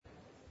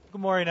Good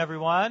morning,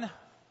 everyone. I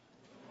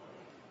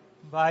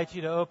invite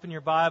you to open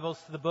your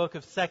Bibles to the book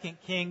of 2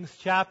 Kings,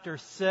 chapter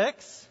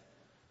 6.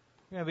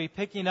 We're going to be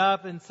picking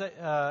up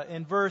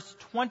in verse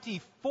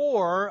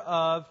 24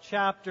 of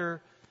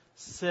chapter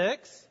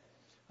 6,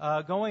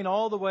 going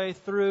all the way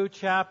through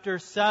chapter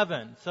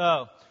 7.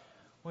 So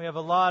we have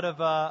a lot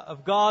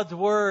of God's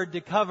Word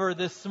to cover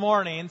this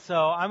morning,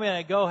 so I'm going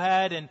to go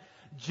ahead and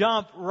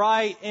jump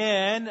right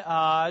in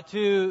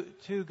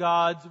to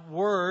God's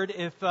Word.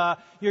 If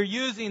you're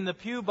using the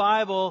Pew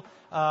Bible,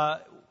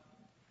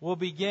 we'll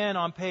begin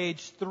on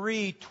page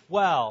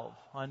 312,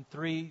 on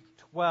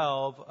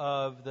 312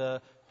 of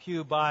the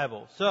Pew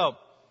Bible. So,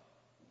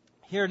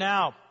 hear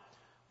now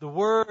the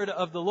Word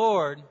of the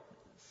Lord,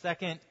 2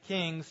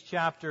 Kings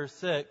chapter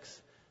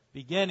 6,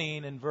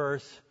 beginning in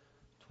verse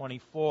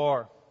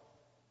 24.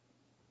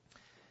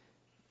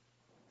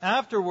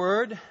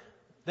 Afterward,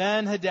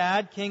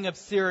 Ben-Hadad, king of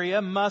Syria,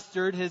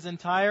 mustered his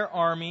entire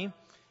army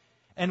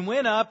and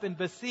went up and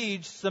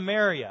besieged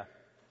Samaria.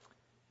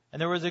 And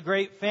there was a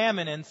great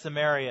famine in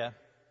Samaria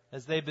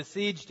as they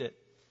besieged it,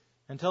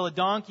 until a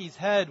donkey's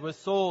head was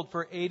sold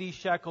for 80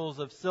 shekels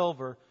of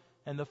silver,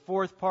 and the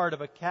fourth part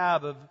of a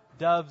cab of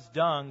dove's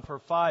dung for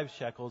 5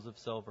 shekels of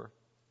silver.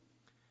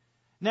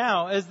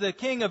 Now, as the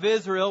king of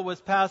Israel was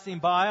passing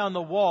by on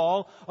the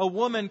wall, a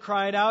woman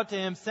cried out to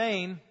him,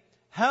 saying,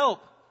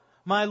 "Help,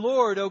 my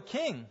lord, O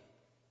king!"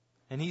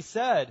 And he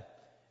said,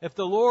 "If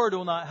the Lord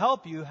will not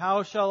help you,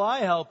 how shall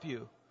I help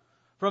you?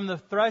 From the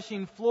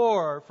threshing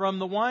floor, or from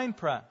the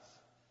winepress?"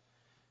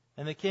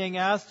 And the king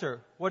asked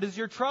her, "What is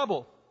your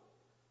trouble?"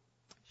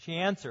 She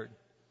answered,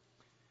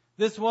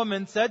 "This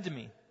woman said to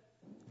me,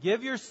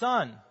 'Give your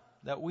son,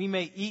 that we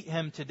may eat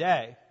him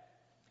today,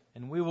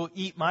 and we will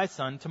eat my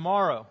son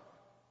tomorrow.'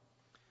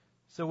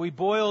 So we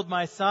boiled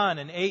my son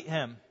and ate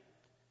him.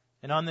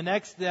 And on the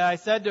next day I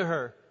said to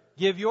her,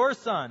 'Give your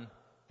son,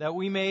 that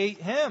we may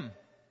eat him.'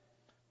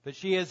 But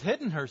she has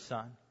hidden her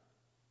son."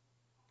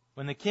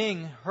 When the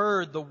king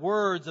heard the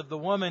words of the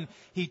woman,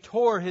 he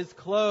tore his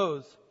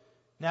clothes.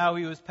 Now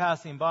he was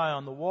passing by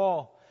on the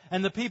wall.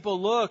 And the people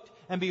looked,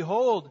 and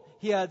behold,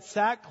 he had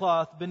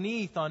sackcloth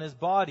beneath on his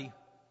body.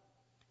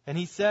 And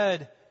he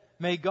said,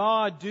 "May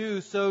God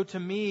do so to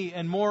me,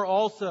 and more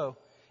also,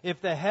 if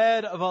the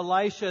head of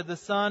Elisha the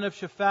son of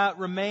Shaphat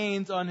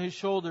remains on his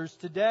shoulders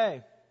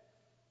today."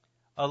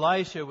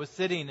 Elisha was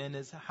sitting in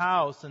his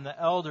house, and the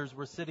elders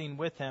were sitting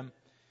with him.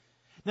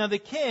 Now the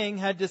king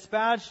had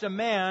dispatched a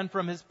man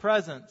from his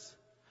presence.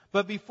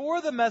 But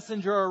before the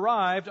messenger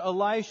arrived,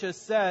 Elisha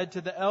said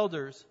to the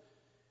elders,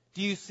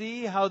 "Do you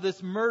see how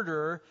this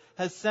murderer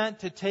has sent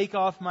to take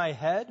off my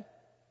head?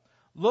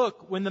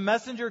 Look, when the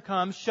messenger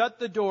comes, shut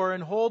the door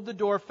and hold the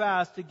door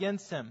fast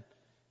against him.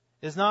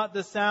 Is not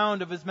the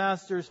sound of his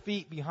master's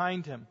feet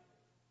behind him?"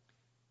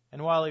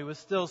 And while he was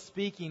still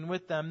speaking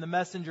with them, the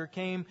messenger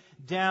came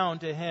down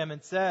to him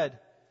and said,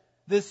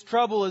 "This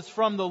trouble is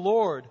from the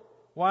Lord.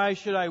 Why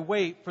should I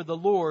wait for the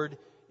Lord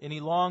any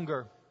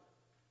longer?"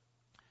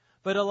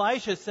 But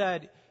Elisha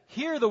said,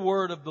 "Hear the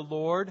word of the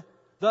Lord.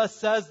 Thus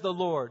says the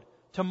Lord,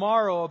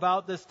 tomorrow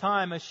about this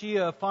time a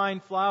sheah of fine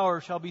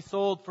flour shall be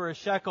sold for a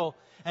shekel,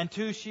 and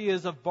 2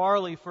 sheahs of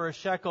barley for a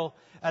shekel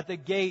at the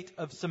gate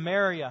of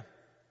Samaria."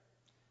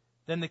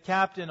 Then the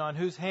captain on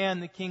whose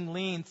hand the king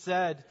leaned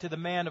said to the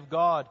man of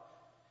God,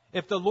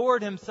 "If the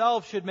Lord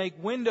himself should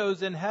make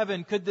windows in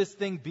heaven, could this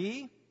thing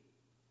be?"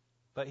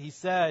 But he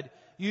said,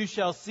 "You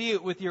shall see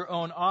it with your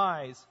own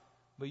eyes,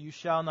 but you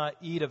shall not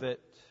eat of it."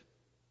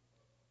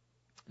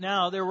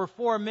 Now there were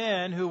 4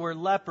 men who were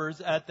lepers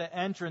at the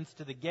entrance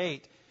to the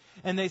gate,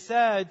 and they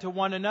said to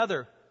one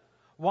another,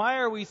 "Why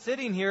are we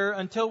sitting here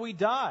until we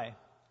die?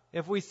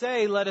 If we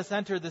say, 'Let us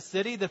enter the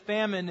city,' the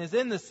famine is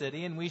in the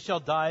city, and we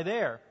shall die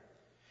there.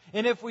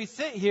 And if we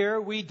sit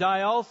here, we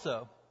die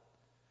also.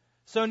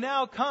 So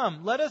now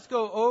come, let us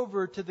go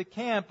over to the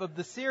camp of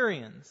the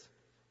Syrians.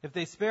 If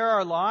they spare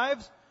our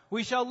lives,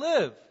 we shall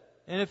live.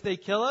 And if they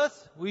kill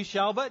us, we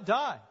shall but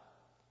die."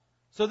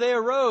 So they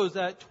arose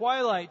at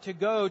twilight to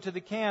go to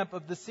the camp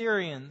of the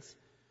Syrians.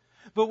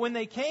 But when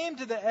they came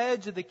to the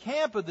edge of the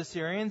camp of the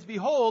Syrians,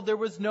 behold, there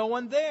was no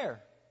one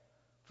there.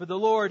 For the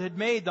Lord had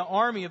made the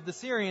army of the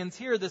Syrians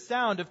hear the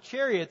sound of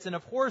chariots and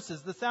of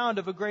horses, the sound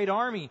of a great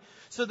army.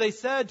 So they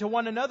said to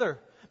one another,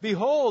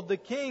 "Behold, the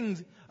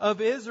king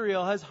of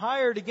Israel has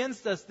hired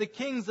against us the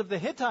kings of the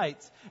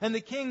Hittites and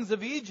the kings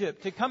of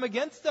Egypt to come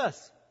against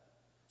us."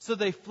 So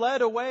they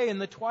fled away in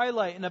the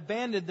twilight and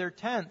abandoned their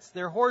tents,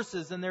 their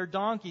horses, and their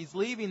donkeys,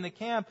 leaving the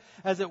camp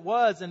as it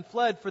was, and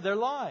fled for their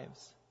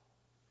lives.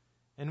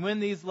 And when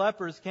these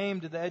lepers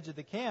came to the edge of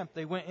the camp,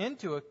 they went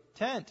into a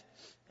tent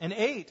and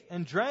ate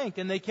and drank,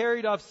 and they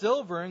carried off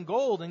silver and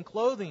gold and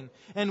clothing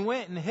and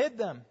went and hid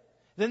them.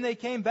 Then they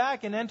came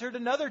back and entered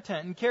another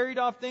tent and carried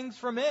off things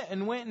from it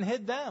and went and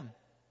hid them.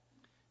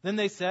 Then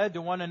they said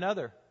to one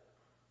another,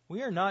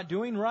 "We are not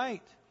doing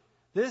right.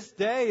 This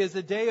day is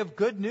a day of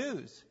good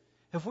news.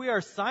 If we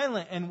are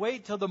silent and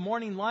wait till the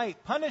morning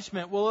light,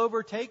 punishment will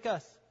overtake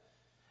us.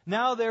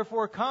 Now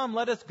therefore come,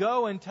 let us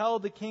go and tell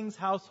the king's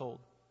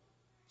household."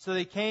 So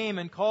they came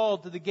and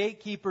called to the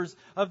gatekeepers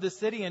of the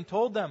city and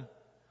told them,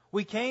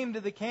 "We came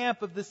to the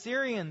camp of the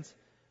Syrians,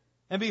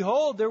 and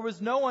behold, there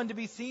was no one to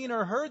be seen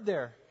or heard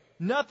there.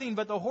 Nothing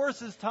but the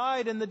horses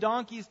tied and the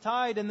donkeys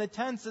tied and the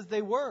tents as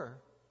they were."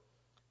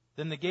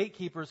 Then the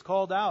gatekeepers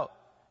called out,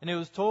 and it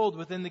was told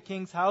within the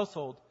king's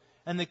household.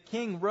 And the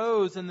king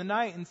rose in the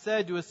night and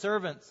said to his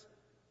servants,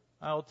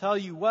 "I will tell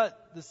you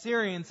what the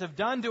Syrians have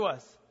done to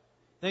us.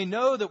 They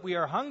know that we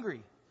are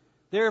hungry.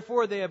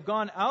 Therefore they have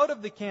gone out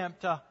of the camp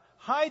to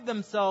hide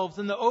themselves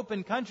in the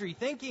open country,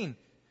 thinking,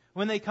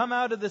 when they come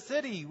out of the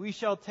city, we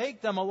shall take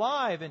them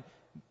alive and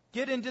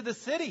get into the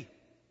city."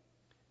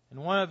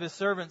 And one of his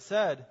servants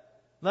said,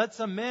 "Let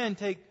some men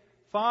take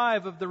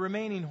 5 of the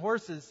remaining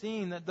horses,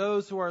 seeing that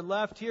those who are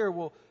left here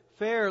will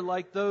fare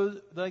like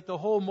the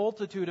whole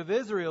multitude of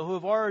Israel who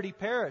have already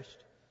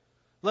perished.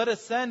 Let us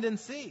send and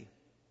see."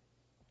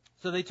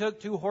 So they took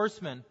 2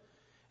 horsemen,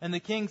 and the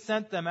king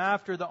sent them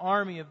after the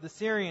army of the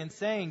Syrians,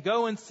 saying,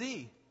 "Go and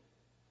see."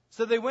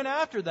 So they went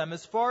after them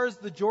as far as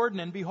the Jordan,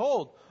 and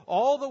behold,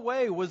 all the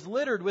way was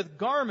littered with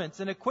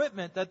garments and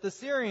equipment that the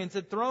Syrians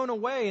had thrown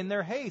away in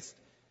their haste.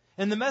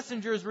 And the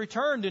messengers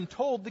returned and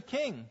told the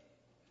king.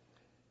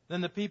 Then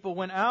the people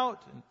went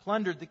out and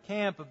plundered the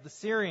camp of the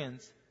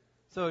Syrians.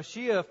 So a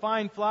sheah of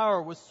fine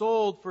flour was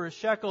sold for a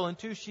shekel, and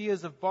 2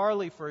 sheahs of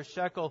barley for a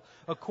shekel,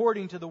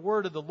 according to the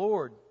word of the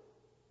Lord.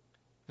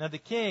 Now the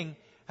king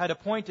had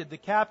appointed the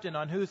captain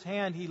on whose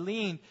hand he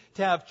leaned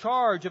to have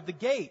charge of the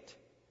gate.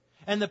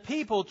 And the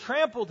people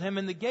trampled him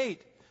in the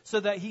gate, so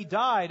that he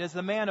died, as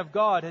the man of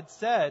God had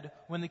said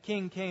when the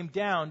king came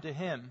down to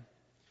him.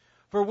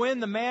 For when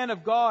the man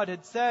of God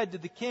had said to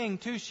the king,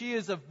 2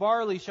 sheahs of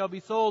barley shall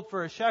be sold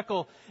for a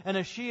shekel, and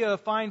a sheah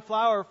of fine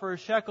flour for a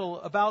shekel,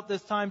 about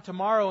this time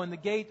tomorrow in the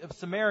gate of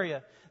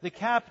Samaria, the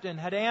captain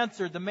had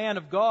answered the man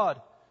of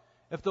God,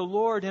 "If the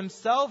Lord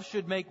himself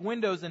should make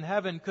windows in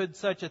heaven, could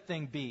such a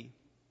thing be?"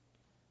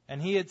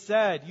 And he had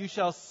said, "You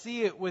shall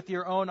see it with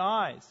your own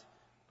eyes,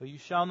 but you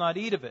shall not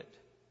eat of it."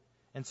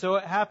 And so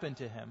it happened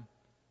to him,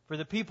 for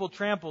the people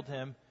trampled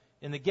him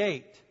in the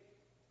gate,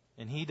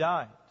 and he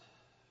died.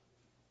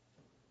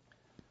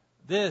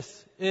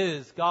 This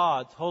is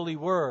God's holy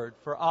word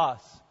for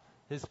us,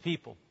 His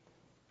people.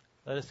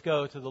 Let us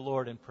go to the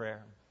Lord in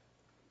prayer.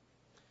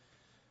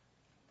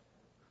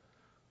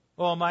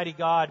 Oh, Almighty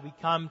God, we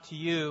come to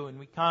you and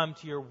we come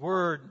to your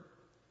word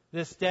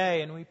this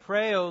day, and we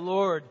pray, O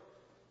Lord,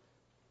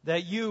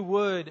 that you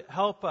would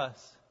help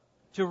us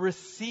to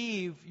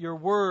receive your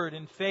word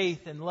in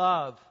faith and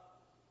love,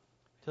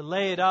 to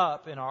lay it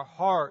up in our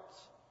hearts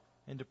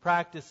and to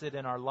practice it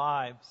in our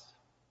lives.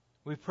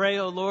 We pray,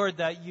 O Lord,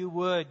 that you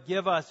would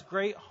give us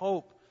great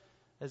hope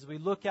as we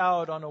look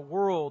out on a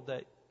world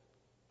that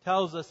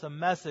tells us a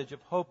message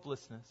of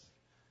hopelessness.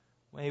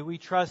 May we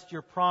trust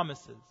your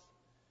promises,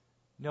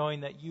 knowing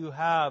that you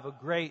have a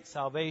great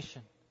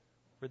salvation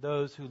for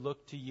those who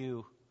look to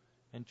you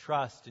and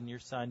trust in your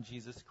Son,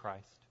 Jesus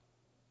Christ.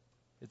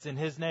 It's in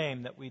His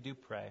name that we do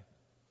pray.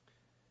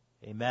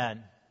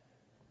 Amen.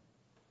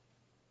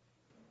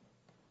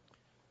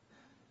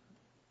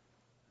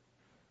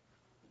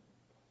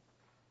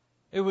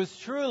 It was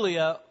truly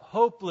a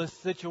hopeless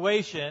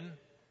situation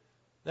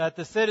that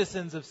the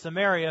citizens of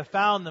Samaria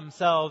found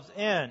themselves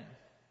in.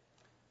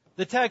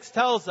 The text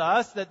tells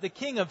us that the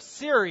king of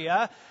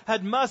Syria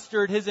had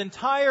mustered his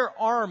entire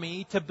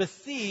army to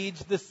besiege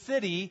the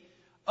city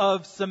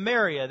of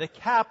Samaria, the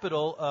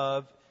capital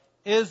of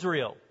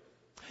Israel.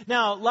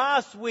 Now,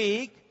 last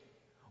week,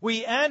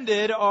 we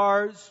ended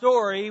our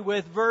story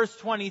with verse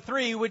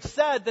 23, which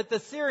said that the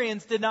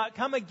Syrians did not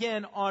come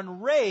again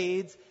on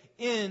raids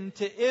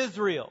into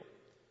Israel.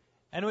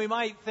 And we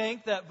might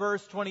think that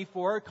verse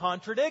 24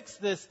 contradicts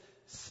this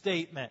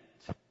statement.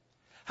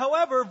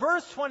 However,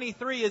 verse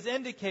 23 is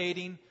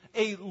indicating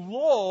a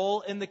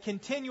lull in the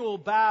continual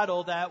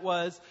battle that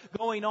was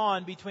going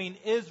on between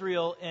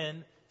Israel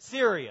and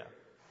Syria,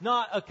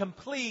 not a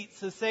complete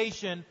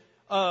cessation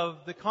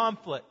of the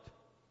conflict.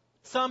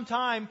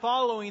 Sometime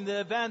following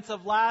the events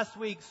of last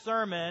week's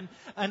sermon,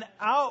 an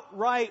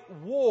outright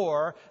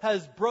war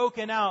has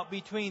broken out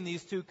between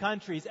these two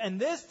countries. And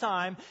this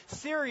time,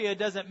 Syria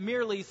doesn't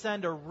merely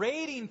send a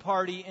raiding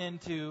party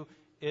into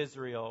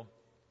Israel.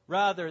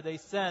 Rather, they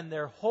send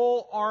their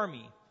whole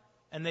army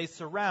and they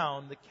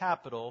surround the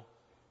capital,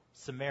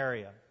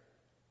 Samaria.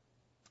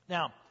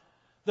 Now,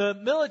 the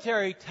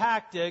military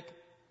tactic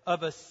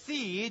of a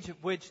siege,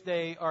 which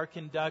they are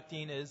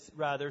conducting, is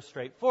rather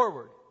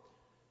straightforward.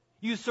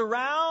 You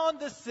surround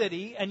the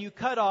city and you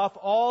cut off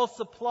all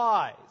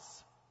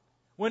supplies.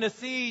 When a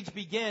siege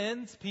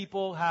begins,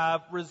 people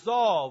have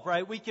resolve,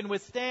 right? We can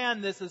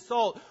withstand this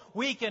assault.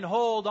 We can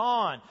hold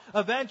on.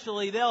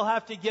 Eventually, they'll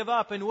have to give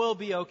up and we'll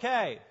be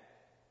okay.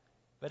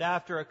 But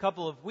after a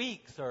couple of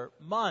weeks or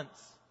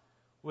months,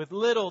 with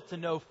little to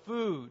no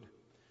food,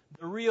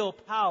 the real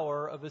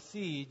power of a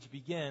siege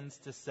begins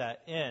to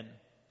set in.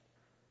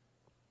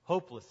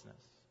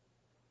 Hopelessness.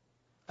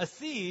 A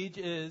siege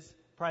is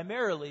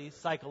primarily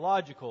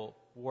psychological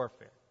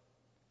warfare.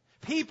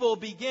 People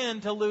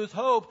begin to lose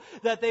hope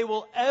that they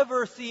will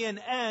ever see an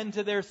end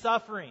to their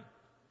suffering.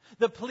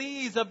 The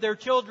pleas of their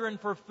children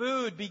for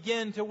food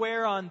begin to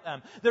wear on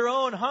them. Their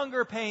own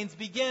hunger pains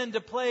begin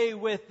to play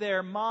with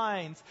their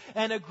minds.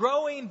 And a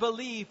growing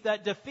belief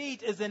that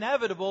defeat is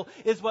inevitable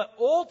is what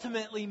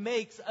ultimately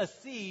makes a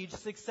siege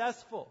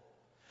successful.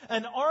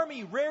 An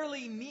army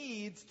rarely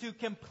needs to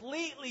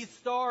completely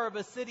starve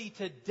a city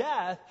to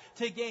death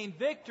to gain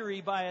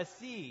victory by a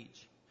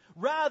siege.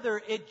 Rather,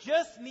 it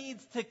just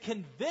needs to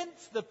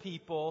convince the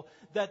people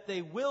that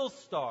they will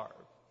starve.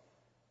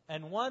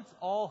 And once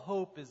all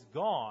hope is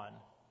gone,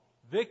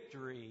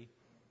 victory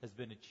has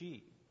been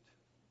achieved.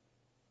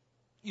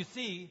 You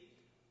see,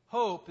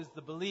 hope is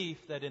the belief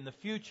that in the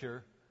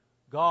future,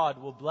 God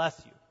will bless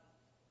you,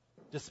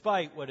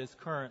 despite what is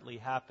currently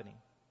happening.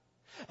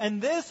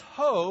 And this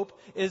hope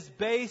is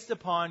based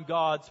upon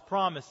God's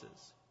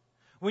promises.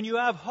 When you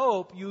have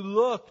hope, you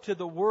look to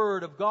the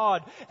Word of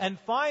God and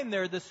find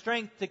there the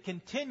strength to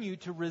continue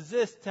to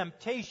resist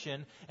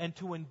temptation and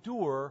to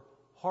endure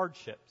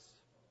hardships.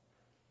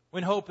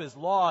 When hope is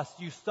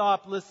lost, you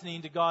stop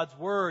listening to God's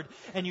Word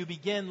and you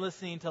begin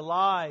listening to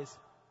lies.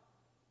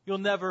 You'll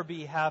never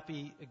be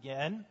happy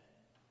again.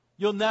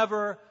 You'll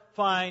never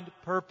find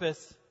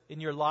purpose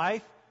in your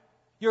life.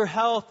 Your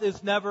health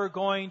is never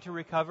going to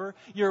recover.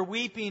 Your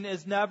weeping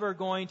is never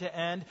going to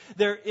end.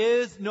 There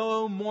is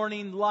no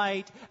morning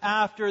light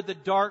after the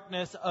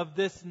darkness of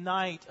this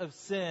night of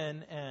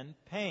sin and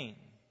pain.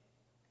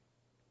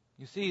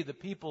 You see, the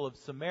people of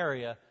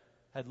Samaria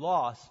had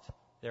lost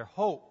their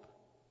hope.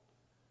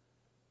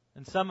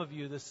 And some of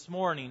you this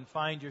morning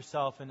find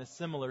yourself in a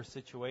similar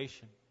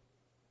situation.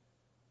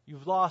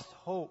 You've lost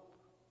hope.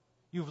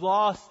 You've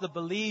lost the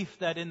belief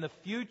that in the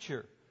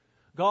future,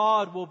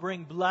 God will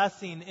bring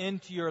blessing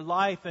into your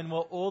life and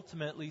will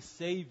ultimately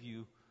save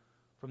you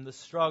from the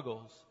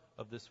struggles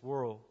of this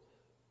world.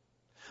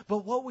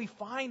 But what we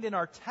find in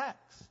our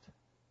text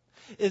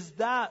is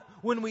that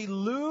when we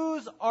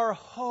lose our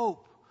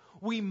hope,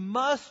 we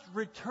must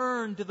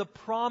return to the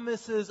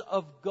promises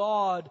of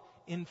God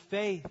in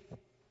faith.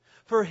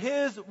 For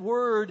His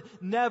Word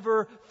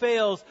never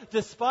fails,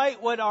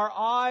 despite what our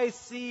eyes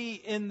see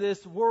in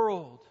this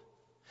world.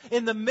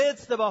 In the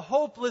midst of a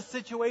hopeless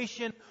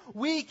situation,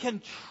 we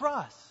can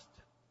trust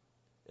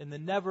in the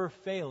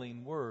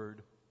never-failing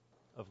Word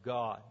of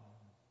God.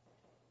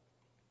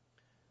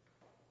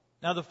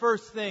 Now, the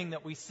first thing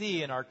that we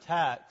see in our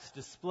text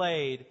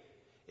displayed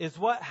is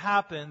what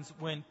happens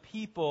when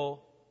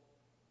people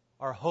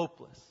are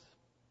hopeless.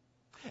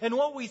 And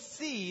what we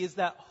see is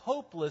that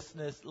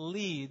hopelessness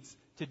leads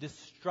to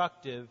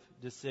destructive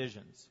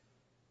decisions.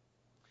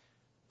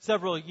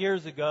 Several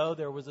years ago,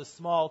 there was a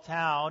small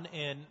town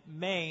in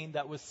Maine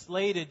that was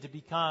slated to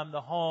become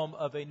the home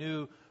of a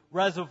new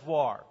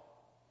reservoir.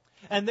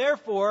 And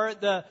therefore,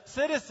 the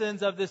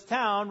citizens of this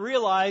town,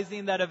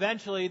 realizing that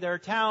eventually their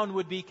town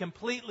would be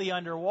completely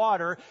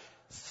underwater,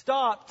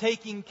 stopped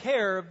taking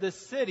care of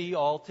this city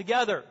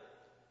altogether.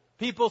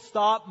 People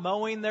stopped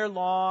mowing their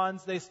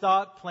lawns. They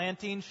stopped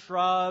planting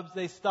shrubs.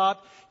 They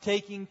stopped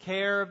taking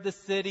care of the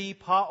city.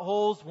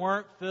 Potholes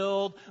weren't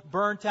filled.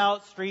 Burnt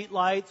out street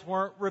lights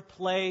weren't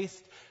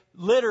replaced.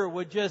 Litter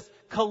would just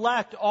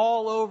collect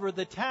all over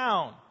the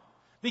town.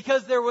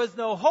 Because there was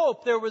no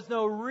hope, there was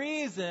no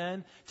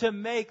reason to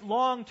make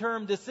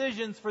long-term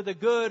decisions for the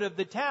good of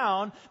the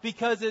town,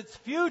 because its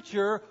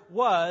future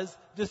was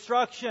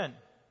destruction.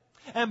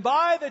 And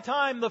by the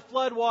time the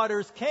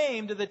floodwaters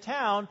came to the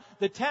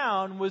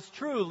town was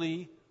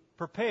truly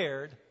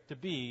prepared to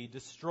be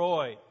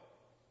destroyed.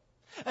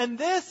 And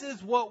this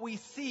is what we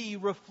see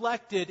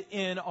reflected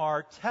in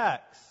our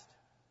text.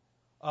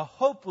 A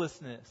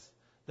hopelessness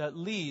that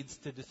leads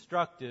to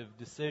destructive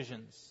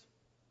decisions.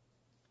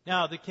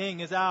 Now, the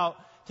king is out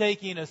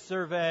taking a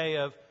survey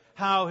of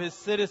how his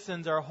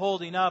citizens are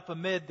holding up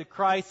amid the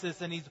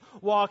crisis, and he's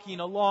walking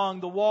along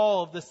the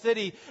wall of the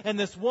city, and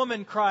this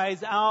woman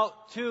cries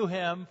out to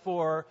him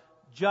for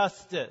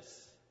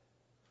justice.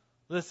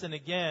 Listen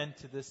again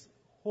to this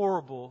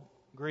horrible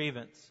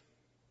grievance.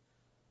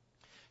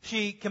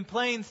 She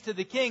complains to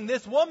the king,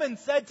 "This woman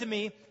said to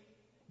me,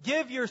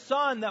 'Give your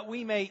son that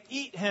we may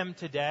eat him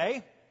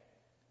today,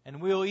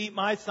 and we will eat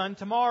my son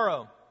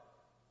tomorrow.'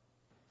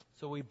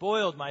 So we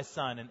boiled my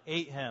son and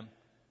ate him.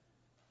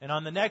 And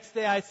on the next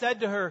day I said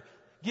to her,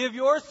 'Give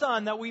your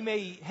son that we may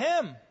eat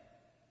him.'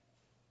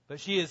 But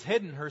she has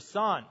hidden her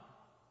son."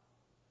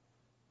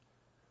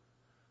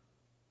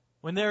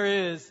 When there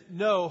is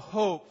no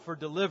hope for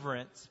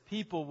deliverance,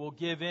 people will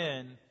give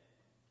in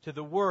to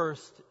the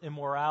worst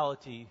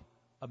immorality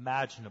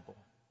imaginable.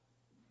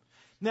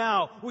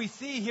 Now, we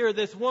see here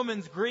this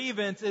woman's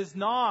grievance is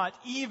not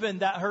even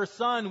that her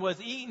son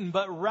was eaten,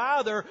 but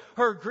rather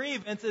her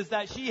grievance is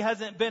that she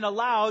hasn't been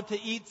allowed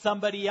to eat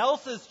somebody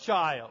else's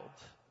child.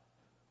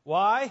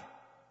 Why?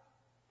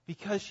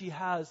 Because she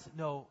has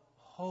no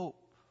hope.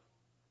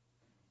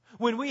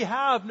 When we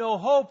have no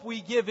hope,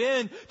 we give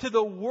in to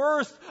the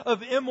worst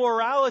of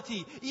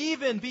immorality,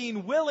 even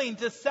being willing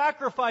to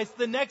sacrifice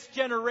the next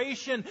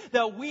generation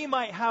that we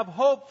might have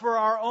hope for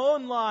our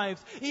own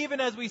lives.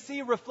 Even as we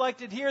see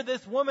reflected here,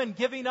 this woman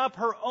giving up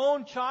her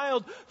own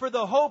child for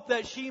the hope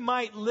that she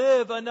might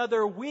live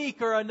another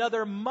week or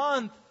another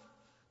month.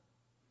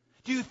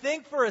 Do you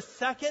think for a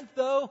second,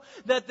 though,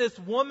 that this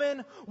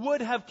woman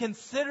would have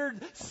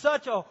considered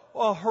such a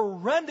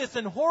horrendous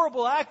and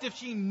horrible act if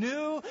she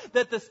knew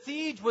that the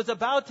siege was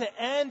about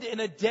to end in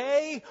a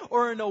day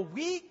or in a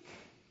week?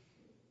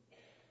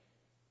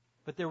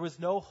 But there was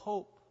no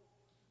hope.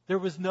 There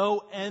was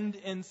no end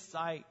in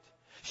sight.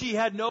 She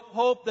had no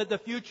hope that the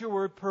future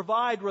would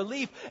provide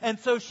relief, and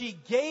so she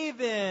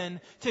gave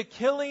in to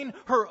killing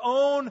her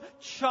own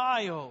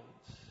child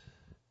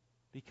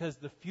because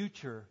the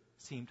future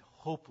seemed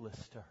hopeless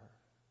to her.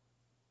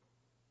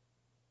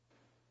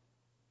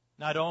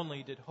 Not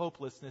only did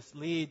hopelessness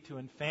lead to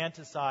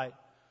infanticide,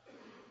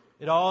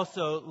 it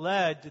also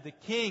led to the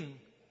king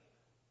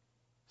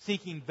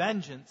seeking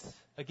vengeance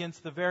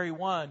against the very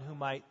one who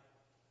might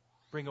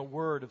bring a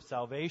word of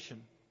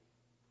salvation.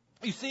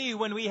 You see,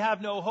 when we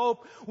have no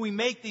hope, we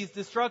make these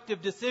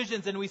destructive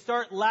decisions and we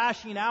start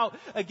lashing out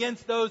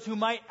against those who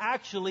might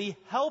actually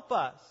help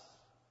us.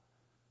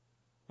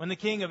 When the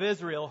king of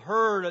Israel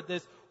heard of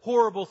this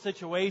horrible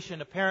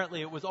situation, apparently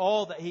it was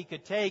all that he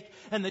could take,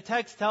 and the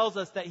text tells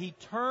us that he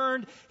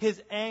turned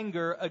his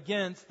anger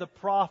against the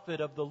prophet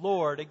of the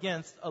Lord,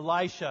 against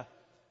Elisha.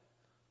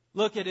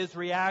 Look at his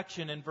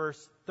reaction in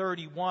verse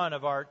 31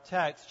 of our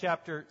text,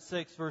 chapter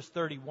 6, verse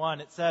 31.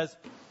 It says,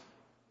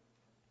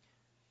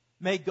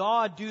 "May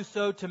God do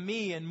so to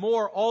me and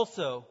more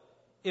also,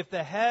 if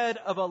the head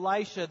of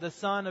Elisha, the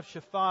son of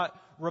Shaphat,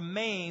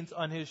 remains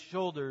on his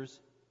shoulders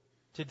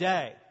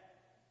today."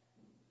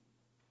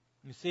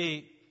 You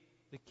see,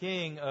 the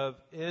king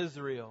of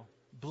Israel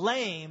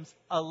blames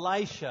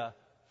Elisha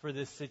for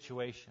this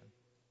situation.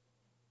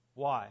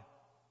 Why?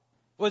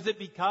 Was it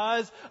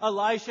because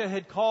Elisha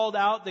had called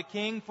out the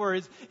king for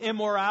his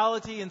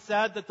immorality and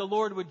said that the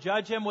Lord would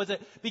judge him? Was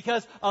it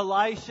because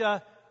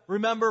Elisha,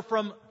 remember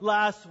from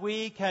last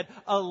week, had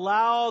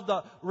allowed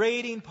the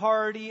raiding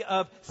party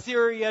of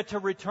Syria to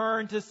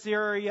return to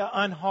Syria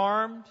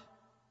unharmed?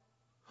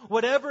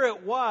 Whatever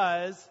it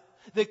was,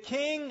 the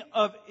king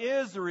of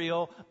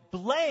Israel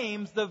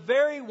blames the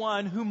very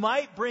one who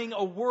might bring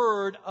a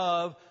word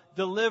of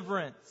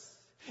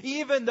deliverance.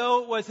 Even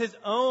though it was his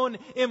own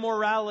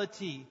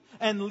immorality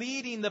and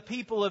leading the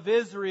people of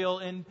Israel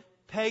in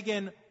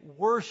pagan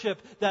worship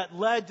that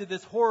led to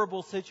this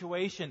horrible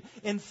situation.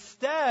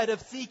 Instead of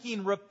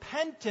seeking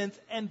repentance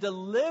and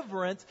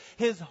deliverance,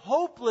 his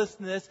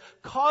hopelessness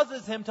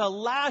causes him to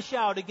lash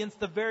out against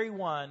the very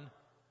one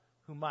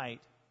who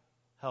might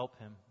help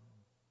him.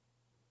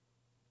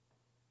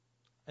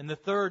 And the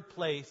third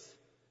place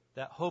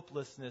that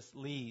hopelessness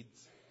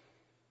leads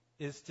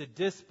is to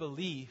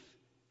disbelief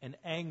and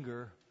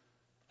anger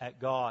at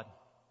God.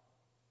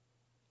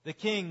 The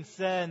king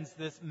sends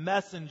this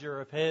messenger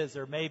of his,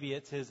 or maybe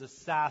it's his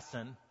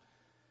assassin.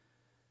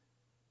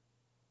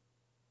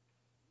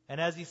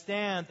 And as he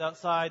stands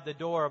outside the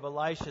door of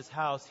Elisha's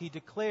house, he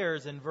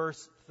declares in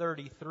verse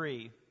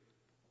 33,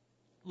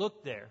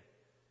 look there.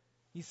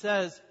 He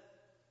says,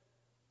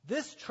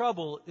 "This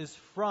trouble is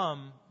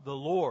from the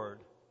Lord.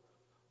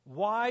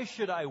 Why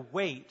should I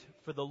wait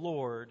for the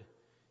Lord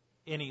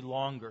any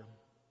longer?"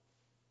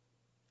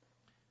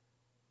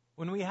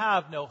 When we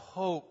have no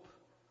hope,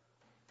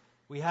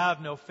 we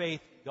have no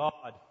faith in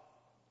God.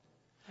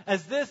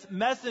 As this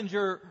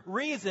messenger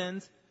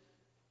reasons,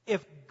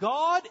 if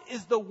God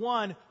is the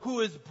one who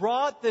has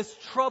brought this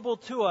trouble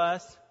to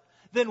us,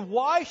 then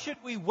why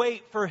should we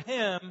wait for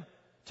Him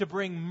to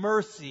bring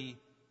mercy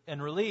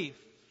and relief?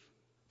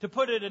 To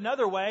put it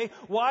another way,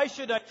 why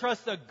should I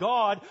trust a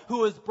God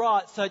who has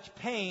brought such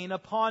pain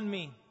upon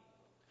me?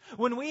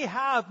 When we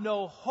have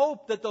no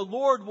hope that the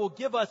Lord will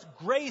give us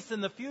grace in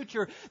the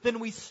future, then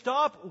we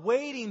stop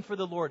waiting for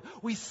the Lord.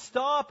 We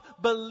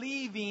stop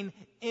believing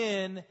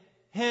in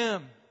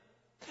Him.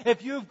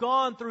 If you've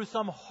gone through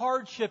some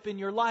hardship in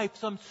your life,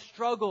 some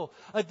struggle,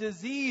 a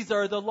disease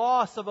or the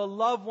loss of a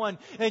loved one,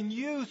 and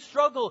you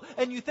struggle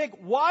and you think,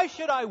 why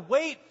should I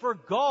wait for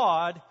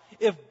God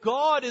if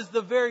God is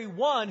the very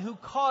one who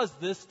caused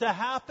this to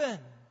happen?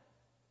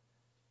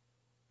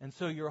 And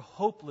so your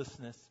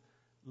hopelessness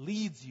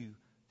leads you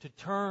to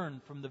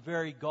turn from the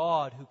very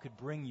God who could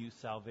bring you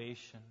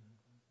salvation.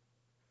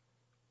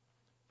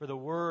 For the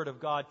Word of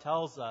God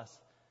tells us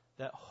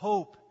that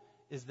hope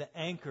is the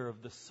anchor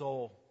of the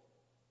soul.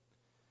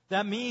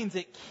 That means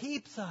it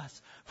keeps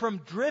us from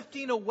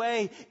drifting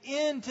away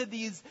into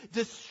these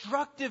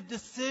destructive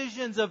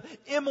decisions of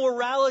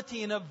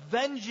immorality and of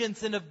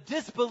vengeance and of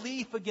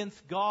disbelief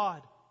against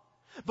God.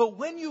 But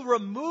when you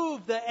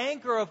remove the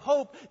anchor of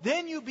hope,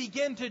 then you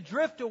begin to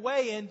drift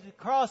away and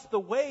cross the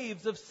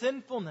waves of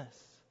sinfulness.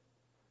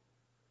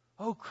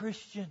 Oh,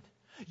 Christian,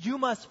 you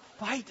must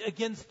fight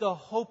against the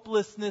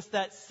hopelessness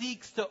that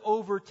seeks to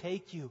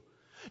overtake you.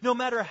 No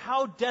matter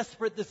how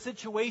desperate the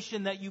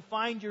situation that you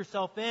find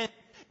yourself in,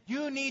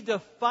 You need to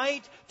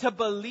fight to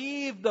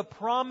believe the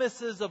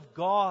promises of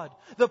God.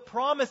 The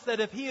promise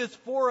that if He is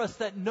for us,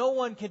 that no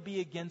one can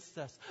be against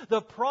us. The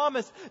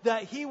promise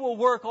that He will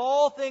work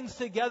all things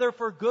together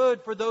for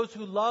good for those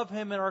who love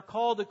Him and are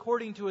called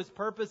according to His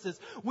purposes.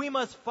 We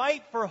must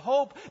fight for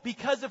hope,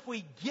 because if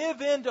we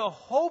give in to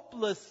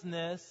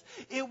hopelessness,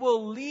 it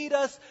will lead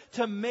us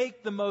to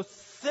make the most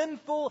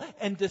sinful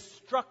and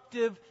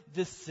destructive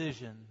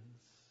decisions.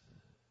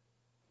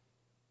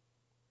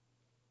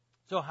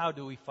 So how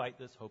do we fight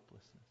this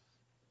hopelessness?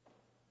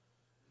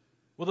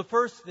 Well, the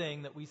first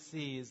thing that we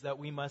see is that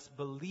we must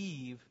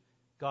believe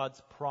God's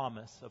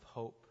promise of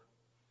hope.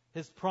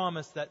 His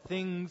promise that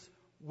things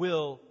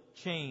will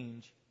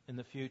change in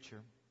the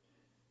future.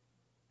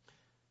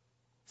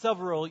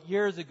 Several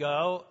years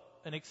ago,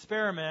 an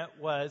experiment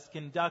was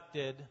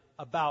conducted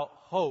about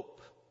hope.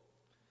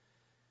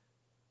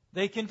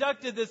 They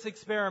conducted this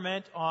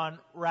experiment on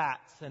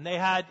rats, and they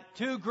had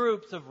two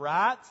groups of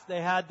rats.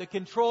 They had the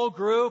control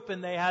group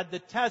and they had the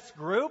test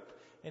group.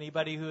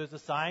 Anybody who is a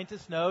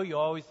scientist know you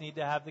always need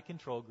to have the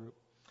control group.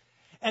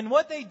 And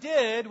what they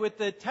did with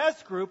the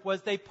test group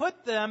was they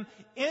put them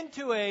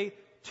into a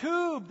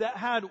tube that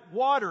had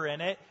water in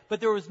it,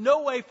 but there was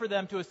no way for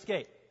them to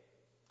escape.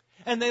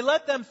 And they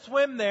let them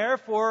swim there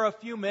for a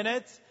few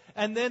minutes,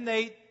 and then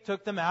they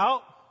took them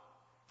out.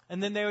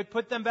 And then they would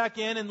put them back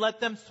in and let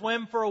them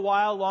swim for a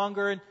while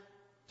longer and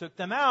took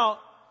them out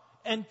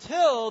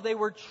until they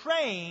were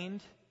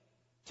trained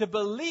to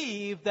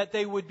believe that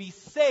they would be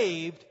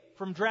saved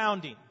from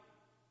drowning.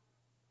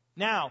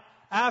 Now,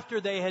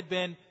 after they had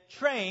been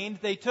trained,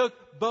 they took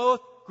both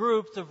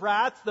groups of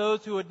rats,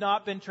 those who had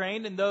not been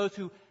trained and those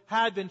who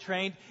had been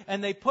trained,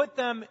 and they put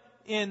them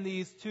in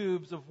these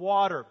tubes of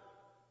water.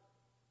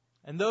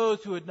 And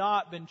those who had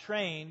not been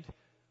trained,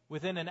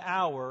 within an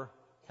hour,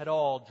 had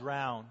all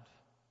drowned.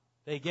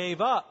 They gave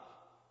up.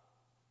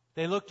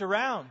 They looked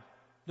around.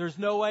 There's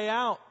no way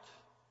out.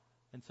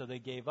 And so they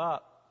gave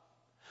up.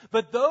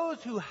 But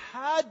those who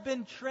had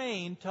been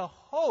trained to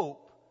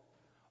hope,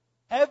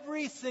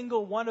 every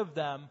single one of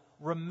them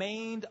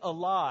remained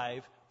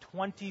alive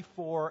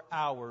 24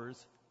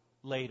 hours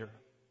later.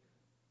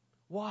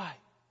 Why?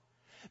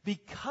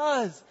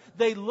 Because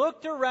they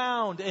looked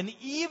around, and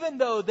even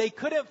though they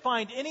couldn't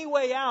find any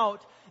way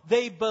out,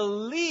 they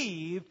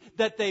believed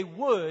that they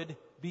would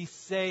be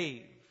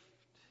saved.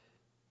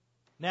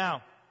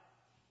 Now,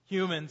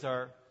 humans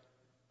are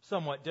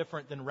somewhat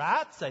different than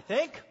rats, I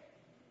think.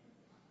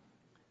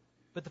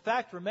 But the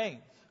fact remains,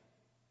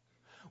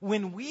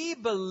 when we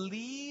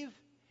believe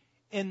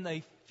in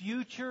the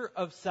future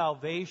of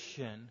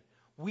salvation,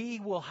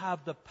 we will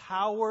have the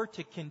power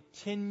to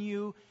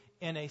continue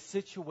in a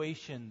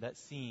situation that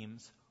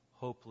seems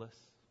hopeless.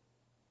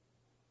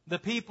 The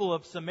people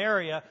of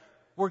Samaria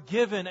were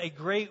given a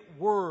great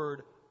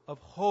word of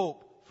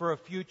hope for a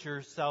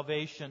future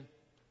salvation.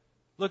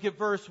 Look at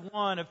verse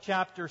 1 of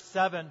chapter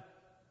 7.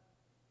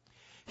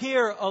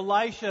 Here,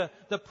 Elisha,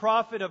 the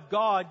prophet of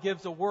God,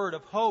 gives a word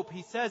of hope.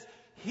 He says,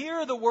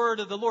 hear the word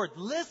of the Lord.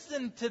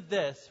 Listen to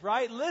this,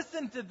 right?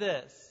 Listen to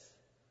this.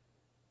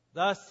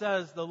 Thus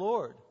says the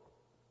Lord,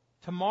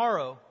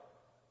 tomorrow,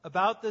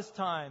 about this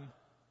time,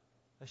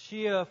 a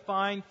sheah of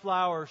fine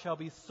flour shall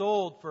be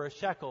sold for a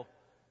shekel,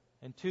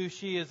 and 2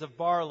 sheahs of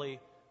barley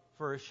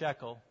for a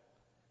shekel,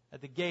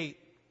 at the gate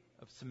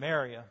of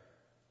Samaria.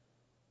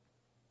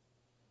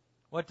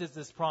 What does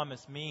this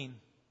promise mean?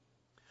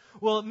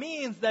 Well, it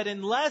means that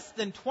in less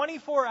than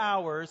 24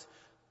 hours,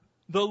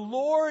 the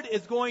Lord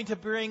is going to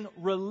bring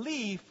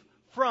relief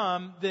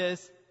from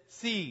this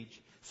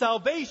siege.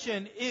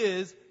 Salvation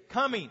is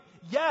coming.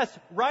 Yes,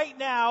 right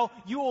now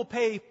you will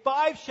pay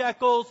 5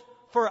 shekels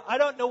for, I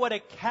don't know what a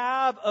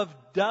cab of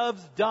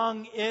dove's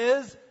dung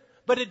is,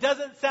 but it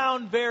doesn't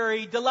sound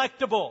very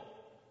delectable.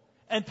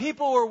 And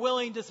people were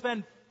willing to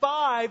spend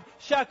 5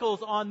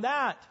 shekels on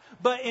that.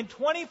 But in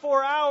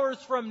 24 hours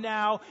from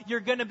now, you're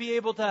going to be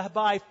able to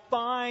buy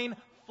fine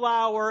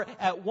flour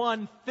at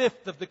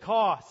 1/5 of the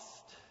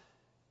cost.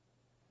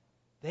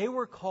 They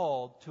were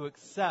called to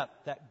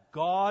accept that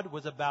God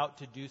was about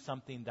to do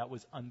something that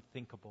was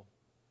unthinkable.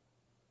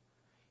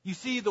 You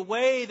see, the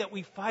way that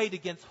we fight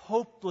against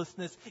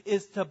hopelessness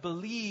is to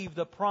believe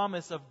the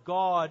promise of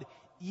God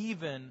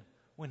even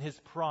when His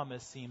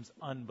promise seems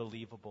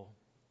unbelievable.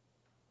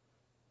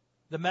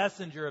 The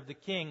messenger of the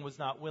king was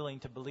not willing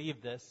to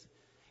believe this.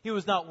 He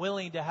was not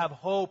willing to have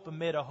hope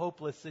amid a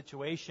hopeless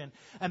situation.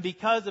 And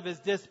because of his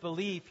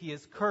disbelief, he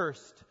is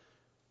cursed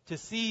to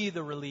see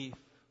the relief,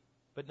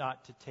 but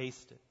not to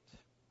taste it.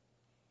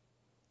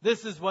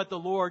 This is what the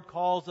Lord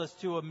calls us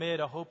to amid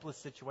a hopeless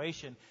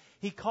situation.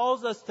 He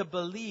calls us to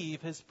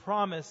believe His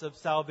promise of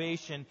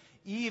salvation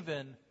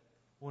even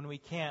when we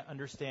can't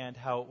understand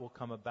how it will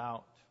come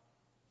about.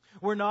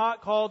 We're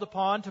not called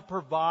upon to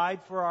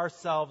provide for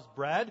ourselves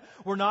bread.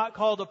 We're not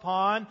called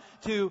upon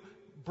to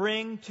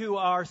bring to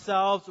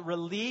ourselves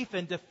relief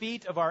and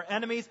defeat of our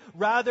enemies.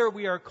 Rather,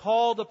 we are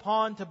called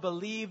upon to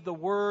believe the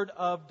word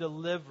of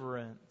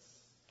deliverance,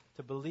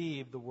 to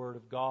believe the word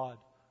of God.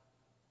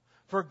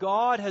 For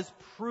God has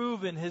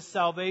proven His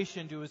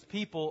salvation to His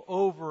people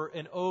over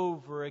and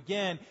over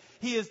again.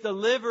 He has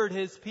delivered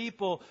His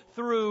people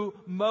through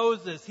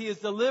Moses. He has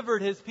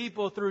delivered His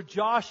people through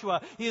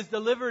Joshua. He has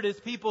delivered His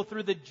people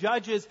through the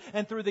judges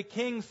and through the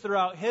kings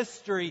throughout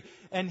history.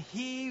 And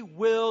He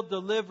will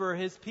deliver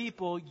His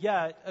people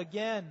yet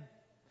again.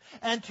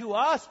 And to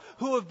us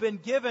who have been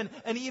given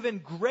an even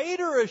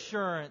greater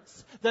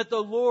assurance that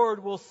the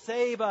Lord will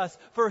save us,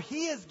 for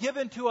He has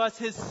given to us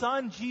His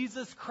Son,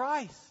 Jesus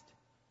Christ.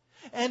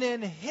 And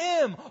in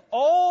Him,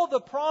 all the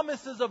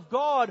promises of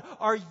God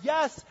are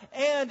yes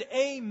and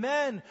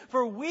amen.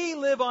 For we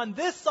live on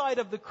this side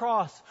of the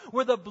cross,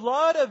 where the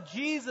blood of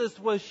Jesus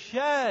was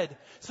shed,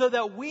 so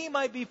that we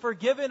might be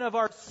forgiven of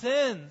our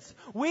sins.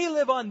 We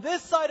live on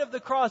this side of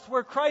the cross,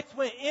 where Christ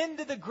went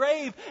into the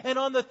grave, and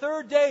on the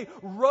third day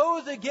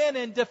rose again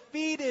and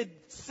defeated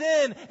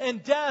sin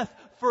and death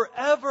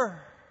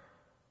forever.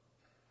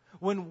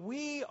 When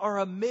we are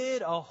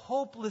amid a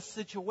hopeless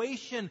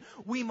situation,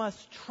 we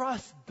must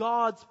trust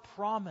God's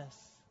promise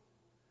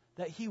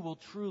that He will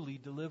truly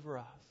deliver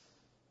us.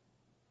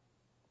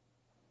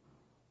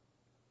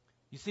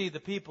 You see, the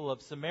people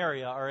of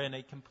Samaria are in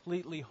a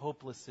completely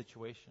hopeless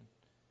situation.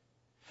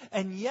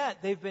 And yet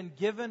they've been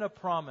given a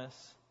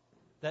promise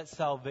that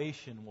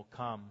salvation will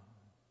come.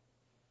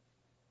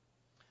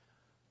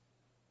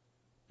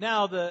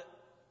 Now the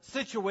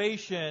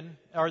situation,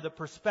 or the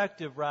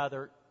perspective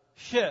rather,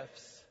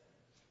 shifts.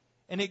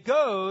 And it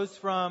goes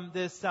from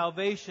this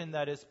salvation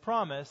that is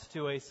promised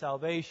to a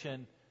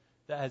salvation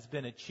that has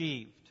been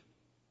achieved.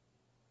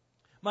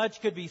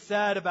 Much could be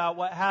said about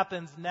what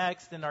happens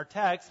next in our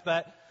text,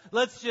 but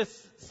let's just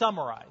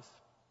summarize.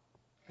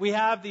 We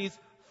have these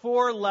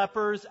 4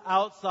 lepers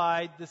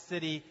outside the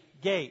city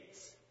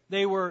gates.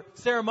 They were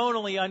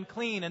ceremonially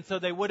unclean, and so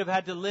they would have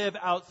had to live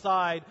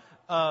outside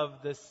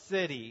of the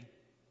city.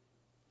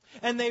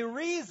 And they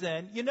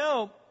reason,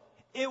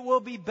 it will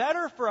be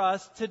better for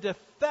us to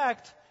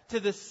defect to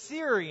the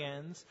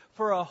Syrians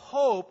for a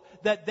hope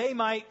that they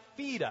might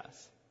feed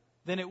us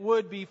than it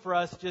would be for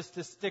us just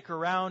to stick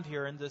around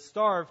here and to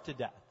starve to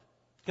death.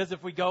 Because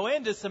if we go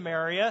into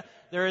Samaria,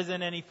 there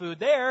isn't any food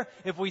there.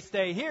 If we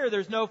stay here,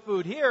 there's no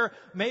food here.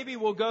 Maybe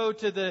we'll go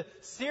to the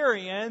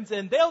Syrians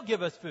and they'll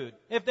give us food.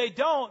 If they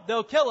don't,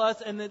 they'll kill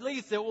us, and at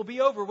least it will be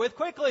over with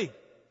quickly.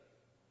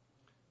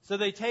 So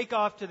they take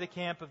off to the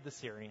camp of the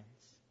Syrians.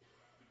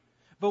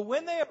 But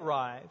when they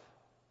arrive,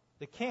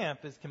 the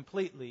camp is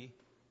completely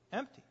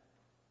empty.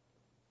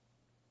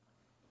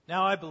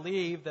 Now, I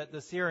believe that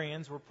the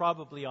Syrians were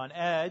probably on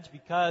edge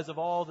because of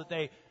all that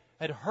they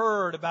had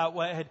heard about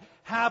what had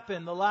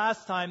happened the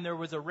last time there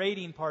was a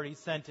raiding party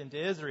sent into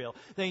Israel.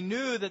 They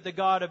knew that the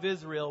God of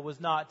Israel was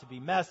not to be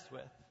messed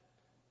with.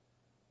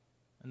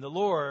 And the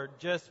Lord,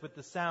 just with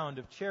the sound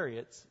of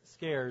chariots,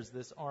 scares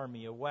this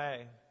army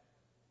away.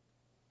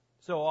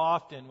 So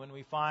often when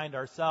we find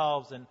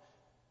ourselves in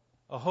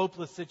a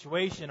hopeless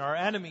situation, our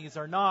enemies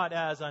are not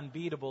as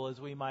unbeatable as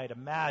we might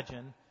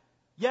imagine.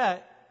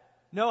 Yet,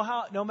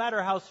 no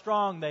matter how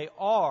strong they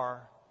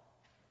are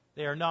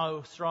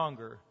no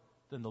stronger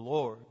than the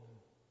Lord.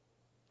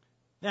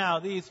 Now,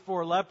 these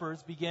 4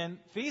 lepers begin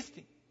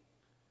feasting.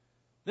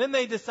 Then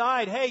they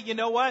decide, hey, you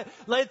know what?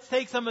 Let's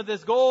take some of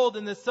this gold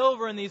and this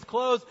silver and these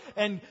clothes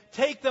and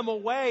take them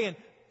away and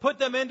put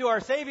them into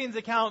our savings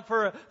account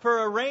for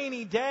a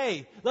rainy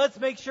day. Let's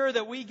make sure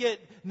that we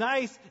get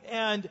nice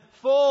and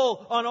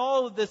full on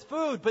all of this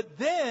food. But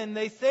then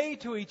they say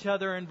to each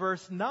other in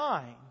verse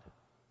 9,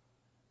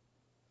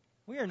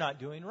 we are not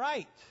doing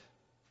right.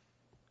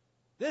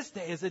 This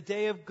day is a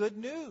day of good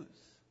news.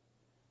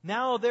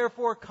 Now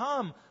therefore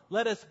come,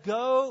 let us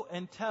go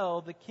and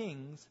tell the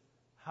king's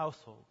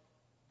household.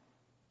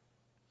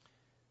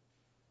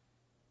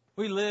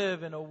 We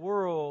live in a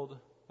world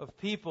of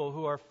people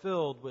who are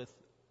filled with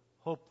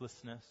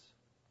hopelessness.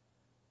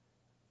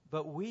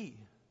 But we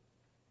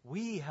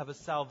have a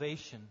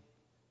salvation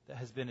that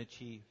has been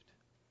achieved.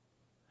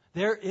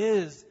 There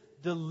is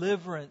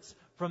deliverance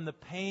from the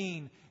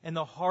pain and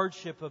the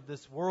hardship of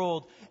this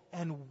world.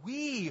 And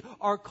we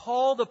are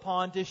called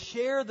upon to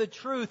share the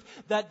truth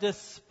that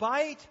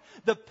despite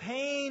the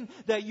pain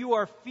that you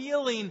are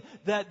feeling,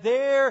 that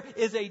there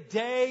is a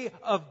day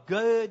of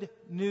good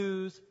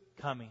news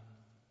coming.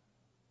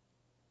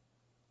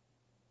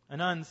 An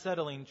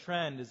unsettling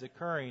trend is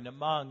occurring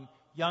among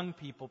young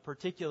people,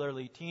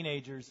 particularly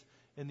teenagers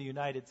in the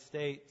United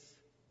States.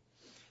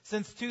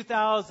 Since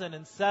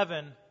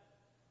 2007,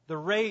 the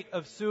rate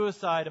of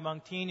suicide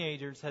among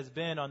teenagers has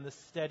been on the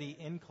steady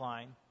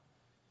incline.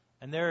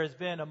 And there has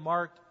been a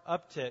marked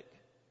uptick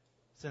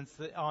since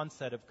the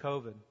onset of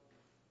COVID.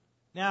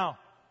 Now,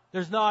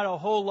 there's not a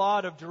whole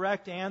lot of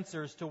direct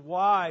answers to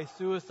why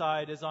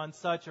suicide is on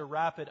such a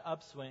rapid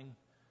upswing.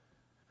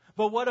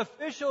 But what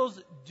officials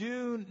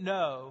do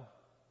know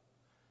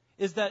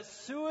is that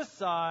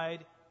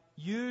suicide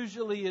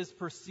usually is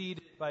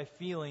preceded by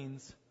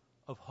feelings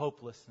of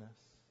hopelessness.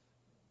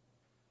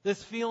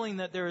 This feeling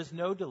that there is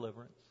no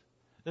deliverance,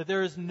 that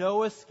there is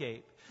no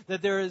escape,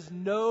 that there is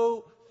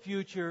no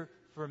future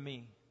for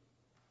me.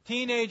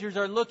 Teenagers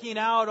are looking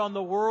out on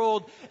the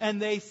world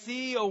and they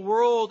see a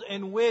world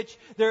in which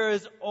there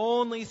is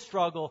only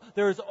struggle,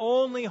 there is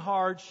only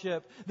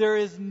hardship, there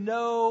is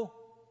no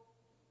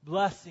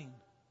blessing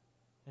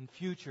and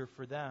future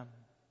for them.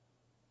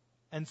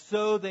 And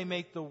so they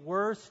make the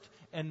worst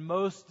and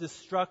most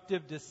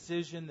destructive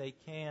decision they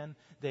can.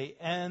 They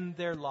end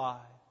their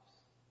lives.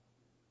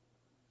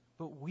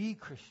 But we,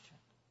 Christian,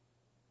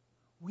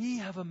 we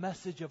have a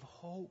message of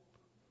hope.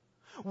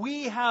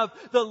 We have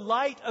the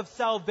light of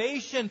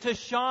salvation to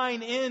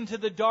shine into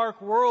the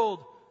dark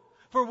world.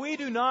 For we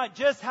do not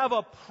just have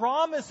a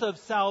promise of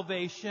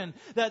salvation,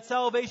 that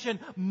salvation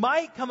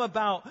might come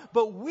about,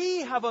 but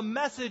we have a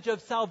message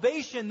of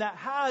salvation that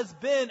has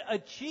been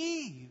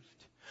achieved.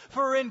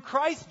 For in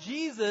Christ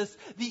Jesus,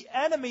 the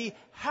enemy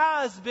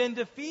has been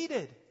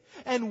defeated,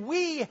 and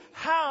we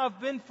have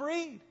been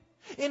freed.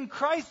 In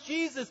Christ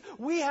Jesus,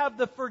 we have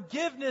the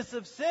forgiveness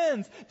of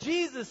sins.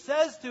 Jesus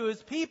says to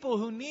His people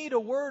who need a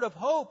word of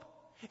hope,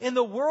 in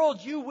the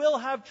world you will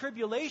have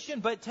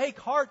tribulation, but take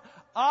heart,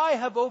 I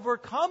have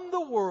overcome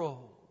the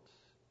world.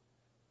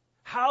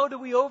 How do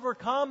we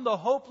overcome the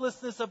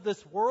hopelessness of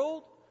this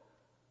world?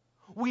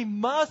 We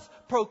must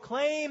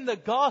proclaim the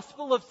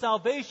gospel of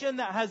salvation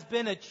that has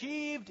been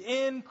achieved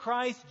in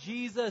Christ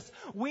Jesus.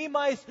 We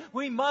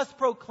must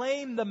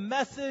proclaim the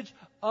message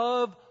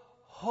of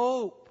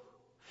hope.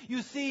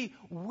 You see,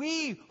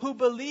 we who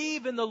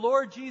believe in the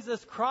Lord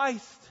Jesus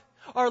Christ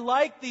are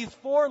like these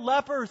 4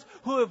 lepers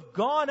who have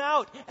gone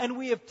out and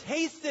we have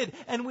tasted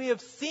and we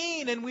have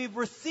seen and we've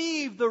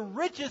received the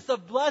richest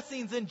of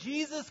blessings in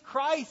Jesus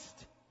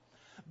Christ.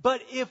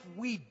 But if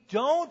we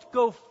don't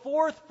go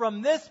forth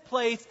from this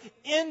place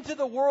into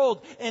the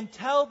world and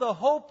tell the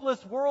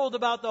hopeless world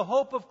about the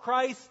hope of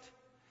Christ,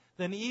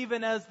 then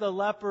even as the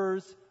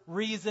lepers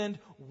reasoned,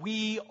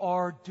 we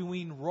are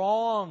doing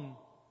wrong.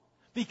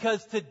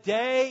 Because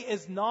today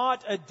is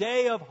not a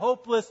day of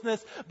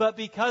hopelessness, but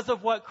because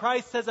of what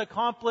Christ has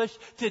accomplished,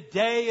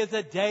 today is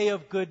a day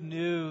of good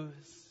news.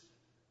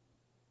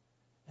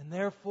 And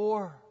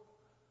therefore,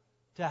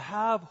 to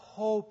have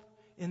hope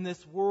in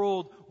this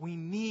world, we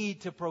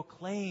need to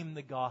proclaim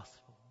the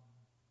gospel.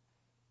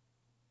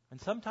 And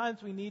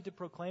sometimes we need to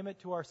proclaim it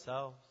to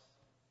ourselves.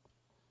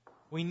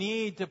 We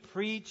need to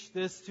preach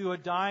this to a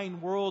dying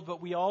world,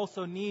 but we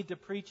also need to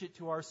preach it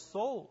to our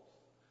souls.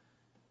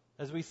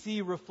 As we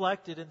see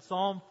reflected in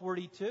Psalm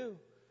 42.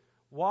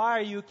 Why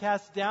are you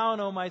cast down,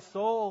 O my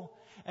soul?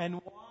 And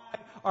why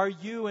are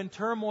you in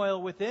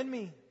turmoil within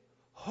me?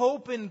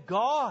 Hope in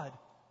God,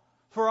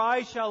 for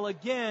I shall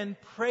again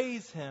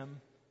praise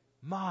Him,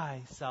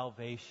 my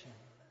salvation.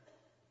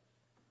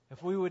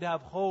 If we would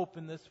have hope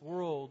in this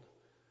world,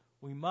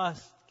 we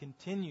must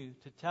continue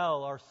to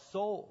tell our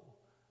soul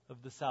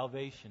of the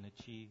salvation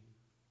achieved.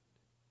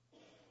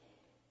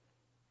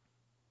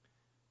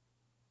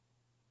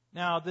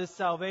 Now, this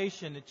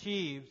salvation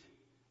achieved,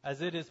 as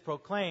it is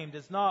proclaimed,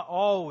 is not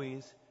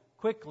always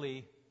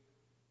quickly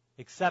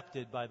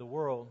accepted by the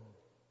world.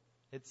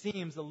 It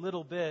seems a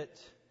little bit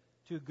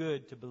too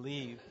good to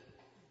believe.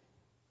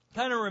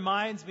 Kind of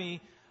reminds me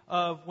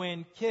of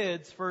when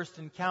kids first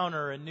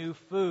encounter a new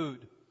food.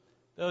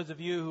 Those of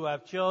you who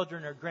have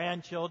children or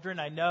grandchildren,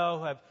 I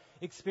know, have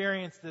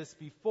experienced this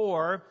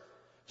before.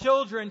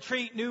 Children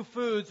treat new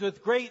foods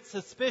with great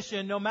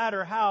suspicion, no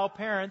matter how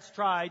parents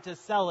try to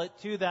sell it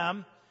to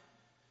them.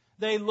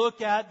 They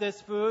look at this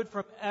food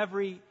from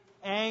every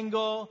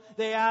angle.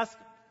 They ask,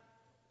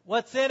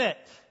 what's in it?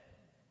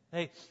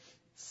 They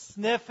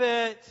sniff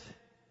it.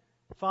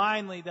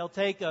 Finally, they'll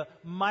take a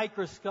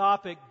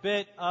microscopic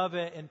bit of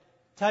it and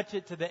touch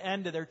it to the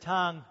end of their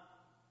tongue.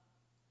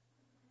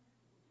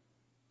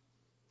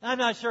 I'm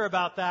not sure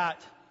about that.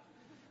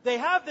 They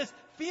have this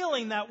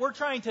feeling that we're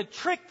trying to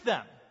trick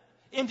them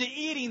into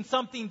eating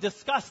something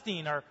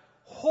disgusting or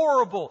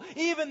horrible.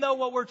 Even though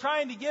what we're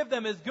trying to give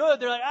them is good,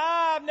 they're like,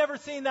 I've never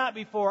seen that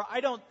before. I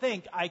don't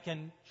think I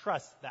can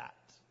trust that.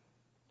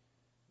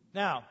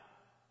 Now,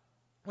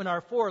 when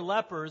our 4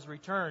 lepers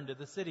returned to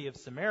the city of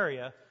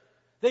Samaria,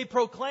 they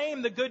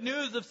proclaim the good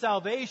news of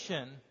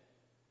salvation,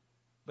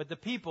 but the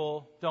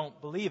people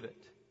don't believe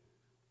it.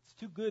 It's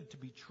too good to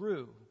be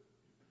true.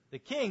 The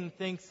king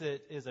thinks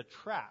it is a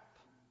trap.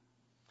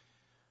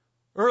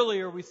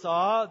 Earlier we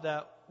saw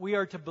that we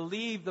are to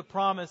believe the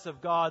promise of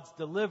God's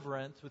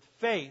deliverance with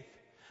faith.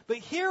 But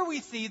here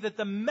we see that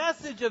the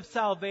message of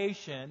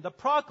salvation, the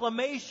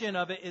proclamation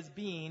of it, is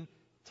being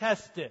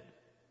tested.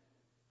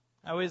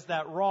 Now, is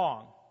that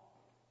wrong?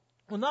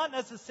 Well, not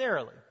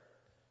necessarily.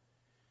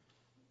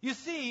 You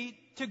see,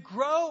 to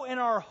grow in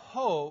our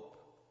hope,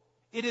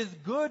 it is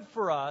good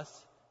for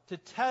us to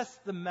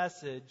test the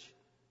message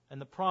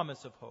and the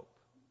promise of hope.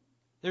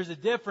 There's a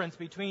difference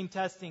between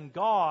testing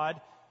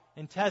God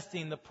and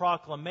testing the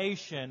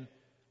proclamation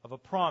of a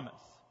promise.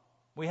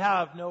 We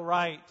have no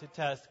right to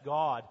test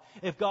God.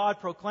 If God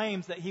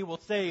proclaims that He will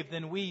save,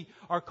 then we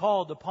are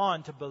called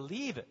upon to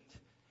believe it.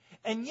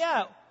 And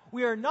yet,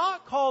 we are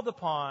not called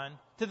upon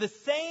to the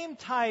same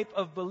type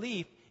of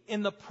belief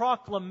in the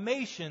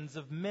proclamations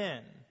of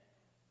men.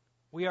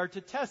 We are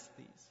to test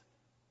these.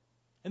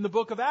 In the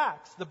book of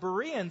Acts, the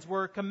Bereans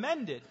were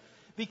commended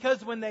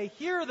because when they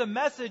hear the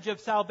message of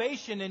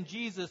salvation in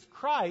Jesus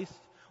Christ,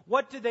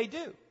 what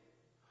do?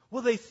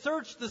 Well, they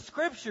searched the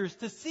Scriptures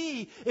to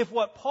see if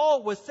what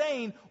Paul was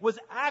saying was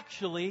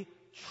actually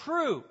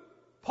true.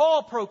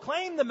 Paul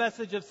proclaimed the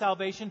message of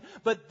salvation,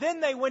 but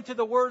then they went to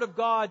the Word of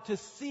God to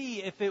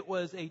see if it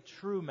was a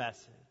true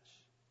message.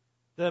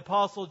 The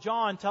Apostle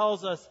John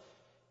tells us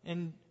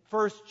in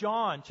 1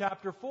 John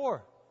chapter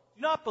 4,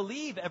 do not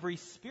believe every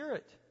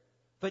spirit,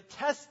 but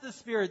test the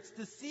spirits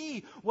to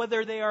see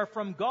whether they are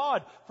from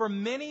God, for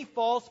many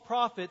false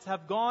prophets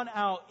have gone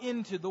out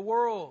into the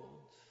world.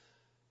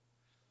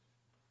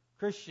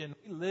 Christian,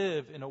 we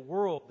live in a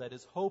world that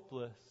is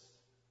hopeless,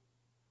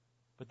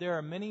 but there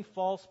are many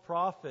false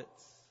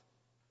prophets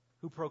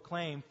who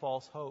proclaim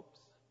false hopes.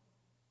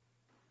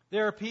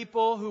 There are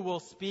people who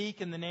will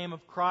speak in the name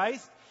of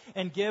Christ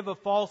and give a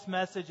false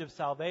message of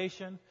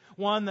salvation,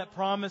 one that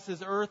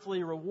promises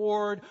earthly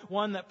reward,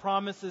 one that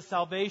promises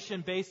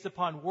salvation based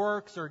upon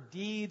works or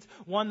deeds,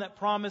 one that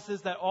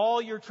promises that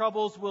all your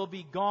troubles will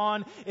be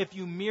gone if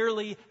you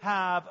merely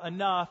have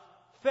enough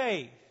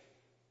faith.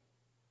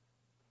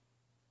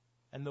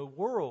 And the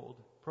world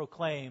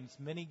proclaims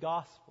many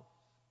gospels.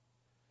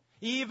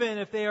 Even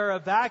if they are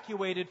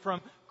evacuated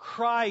from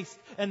Christ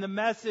and the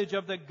message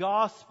of the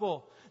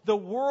gospel, the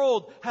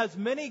world has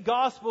many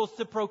gospels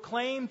to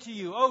proclaim to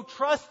you. Oh,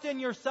 trust in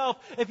yourself.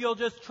 If you'll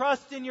just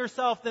trust in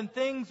yourself, then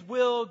things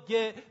will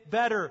get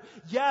better.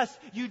 Yes,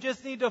 you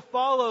just need to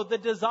follow the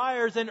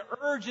desires and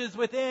urges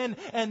within,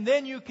 and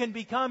then you can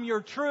become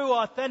your true,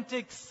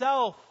 authentic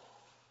self.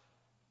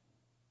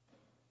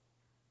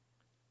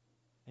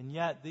 And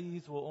yet,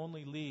 these will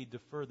only lead to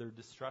further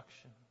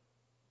destruction.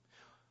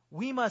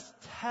 We must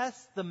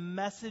test the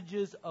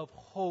messages of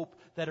hope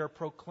that are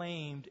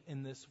proclaimed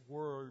in this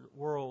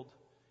world.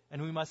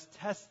 And we must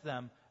test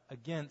them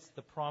against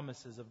the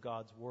promises of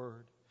God's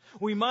Word.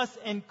 We must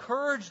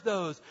encourage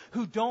those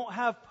who don't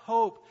have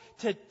hope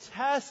to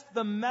test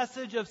the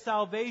message of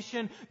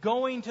salvation,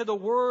 going to the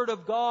Word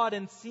of God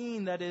and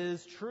seeing that it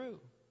is true.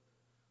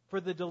 For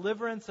the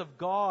deliverance of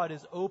God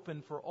is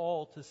open for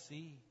all to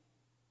see.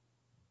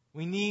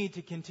 We need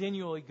to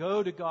continually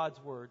go to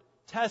God's Word,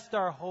 test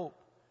our hope,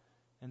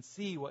 and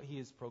see what He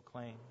has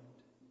proclaimed.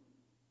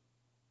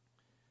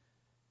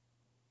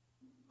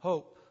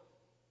 Hope.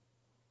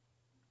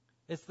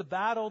 It's the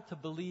battle to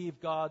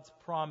believe God's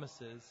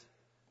promises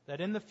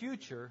that in the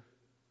future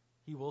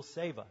He will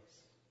save us.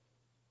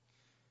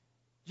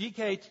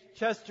 G.K.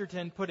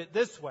 Chesterton put it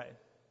this way: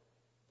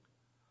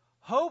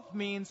 hope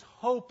means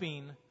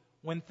hoping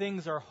when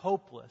things are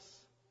hopeless,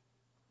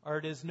 or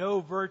it is no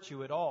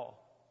virtue at all.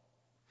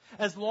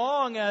 As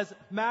long as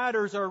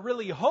matters are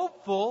really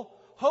hopeful,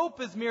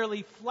 hope is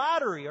merely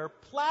flattery or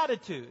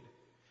platitude.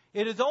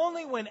 It is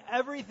only when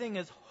everything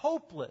is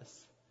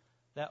hopeless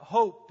that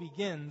hope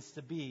begins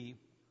to be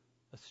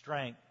a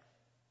strength.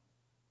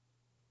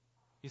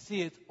 You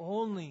see, it's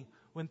only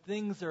when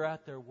things are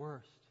at their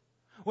worst,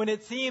 when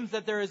it seems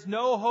that there is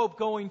no hope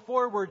going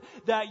forward,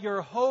 that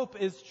your hope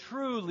is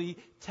truly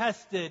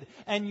tested.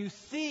 And you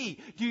see,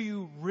 do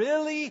you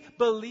really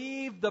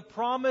believe the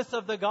promise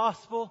of the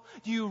gospel?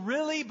 Do you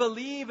really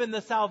believe in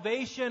the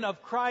salvation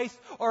of Christ?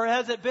 Or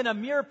has it been a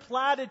mere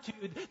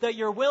platitude that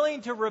you're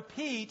willing to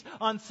repeat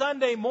on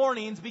Sunday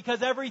mornings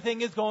because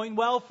everything is going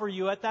well for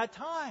you at that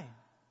time?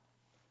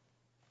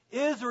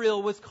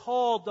 Israel was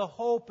called to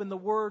hope in the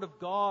Word of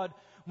God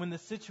when the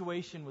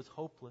situation was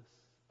hopeless.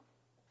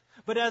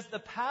 But as the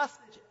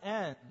passage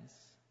ends,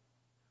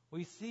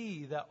 we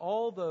see that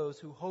all those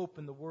who hope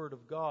in the Word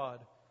of God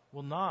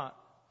will not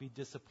be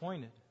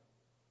disappointed.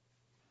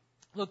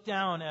 Look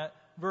down at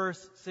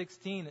verse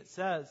 16. It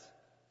says,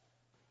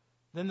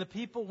 "Then the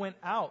people went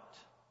out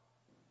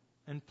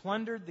and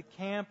plundered the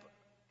camp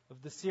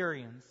of the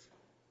Syrians.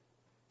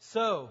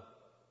 So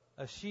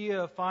a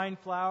sheah of fine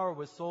flour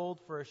was sold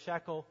for a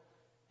shekel,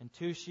 and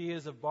 2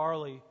 sheahs of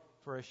barley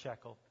for a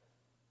shekel,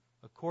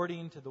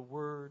 according to the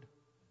word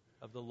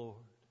of the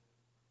Lord."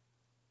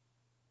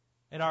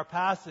 In our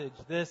passage,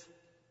 this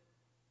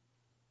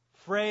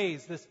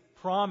phrase, this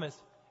promise,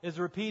 is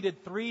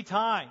repeated 3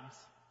 times.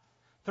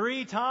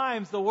 3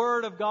 times the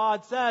Word of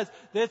God says,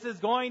 this is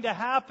going to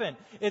happen.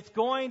 It's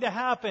going to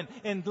happen.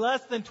 In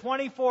less than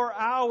 24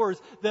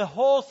 hours, the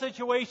whole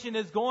situation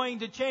is going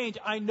to change.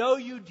 I know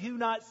you do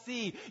not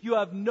see. You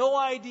have no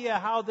idea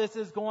how this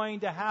is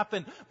going to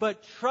happen.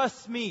 But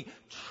trust me.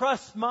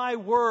 Trust my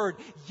word.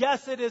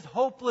 Yes, it is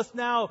hopeless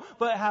now,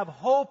 but have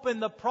hope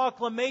in the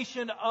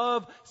proclamation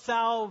of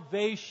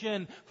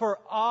salvation. For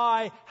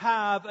I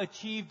have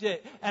achieved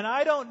it. And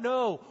I don't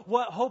know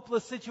what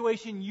hopeless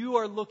situation you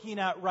are looking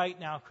at right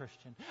now,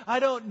 Christian. I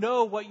don't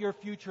know what your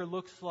future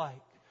looks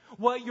like,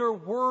 what your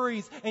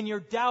worries and your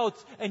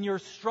doubts and your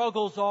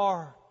struggles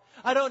are.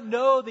 I don't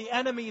know the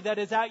enemy that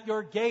is at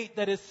your gate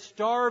that is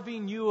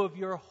starving you of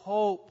your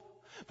hope.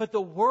 But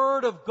the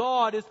Word of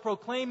God is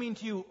proclaiming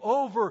to you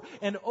over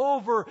and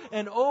over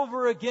and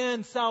over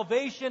again,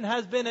 salvation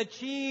has been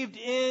achieved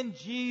in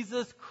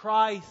Jesus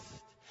Christ.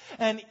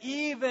 And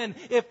even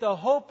if the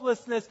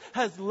hopelessness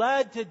has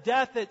led to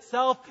death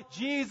itself,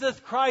 Jesus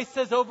Christ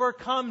has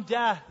overcome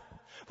death.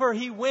 For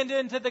He went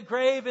into the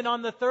grave, and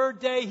on the third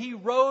day He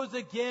rose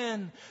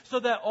again, so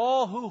that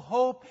all who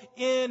hope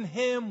in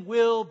Him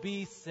will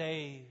be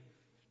saved.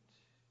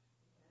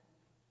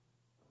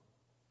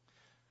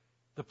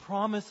 The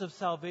promise of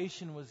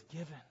salvation was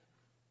given.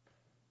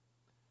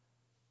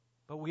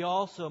 But we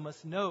also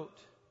must note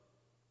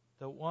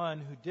that one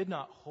who did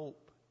not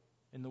hope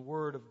in the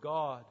Word of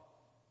God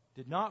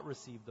did not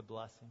receive the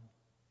blessing.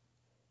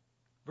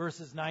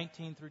 Verses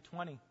 19 through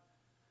 20.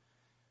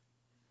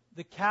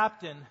 The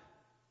captain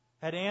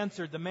had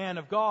answered the man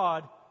of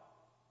God,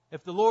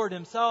 if the Lord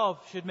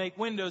Himself should make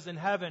windows in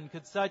heaven,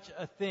 could such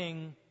a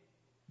thing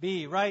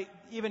be? Right?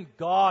 Even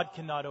God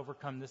cannot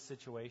overcome this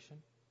situation.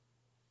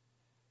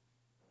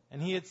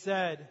 And he had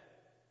said,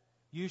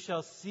 you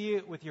shall see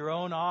it with your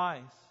own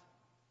eyes,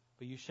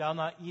 but you shall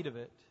not eat of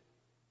it.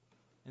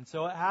 And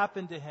so it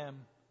happened to him,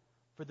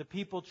 for the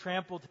people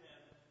trampled him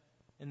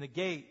in the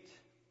gate,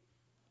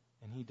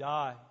 and he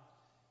died.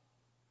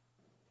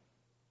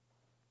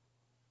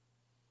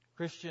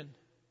 Christian,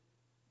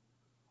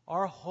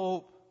 our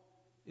hope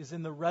is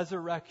in the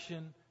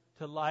resurrection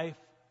to life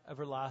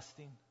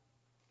everlasting.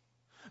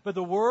 But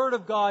the Word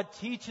of God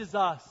teaches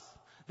us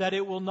that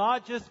it will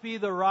not just be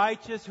the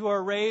righteous who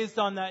are raised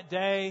on that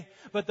day,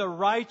 but the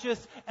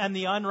righteous and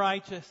the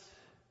unrighteous.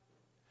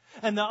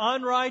 And the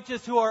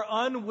unrighteous who are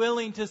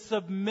unwilling to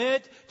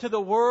submit to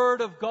the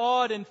Word of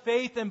God in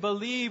faith and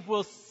believe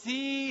will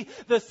see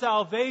the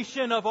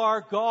salvation of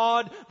our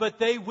God, but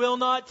they will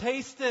not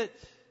taste it.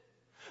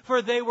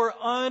 For they were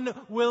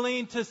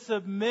unwilling to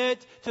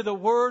submit to the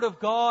Word of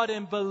God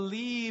and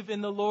believe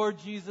in the Lord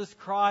Jesus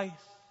Christ.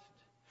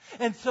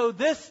 And so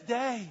this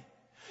day,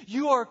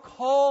 you are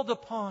called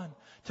upon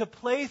to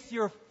place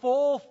your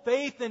full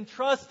faith and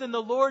trust in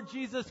the Lord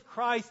Jesus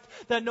Christ,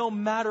 that no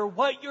matter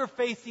what you're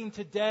facing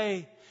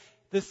today,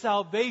 the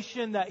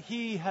salvation that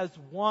He has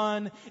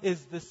won is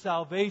the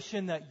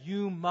salvation that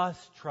you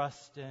must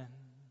trust in.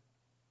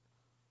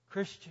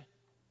 Christian,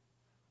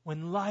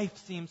 when life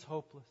seems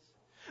hopeless,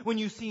 when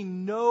you see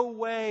no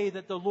way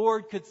that the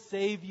Lord could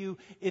save you,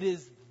 it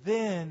is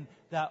then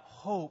that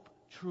hope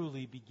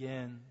truly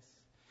begins.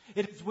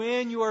 It is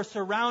when you are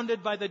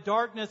surrounded by the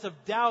darkness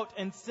of doubt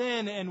and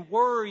sin and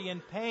worry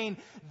and pain.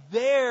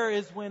 There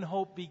is when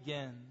hope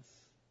begins.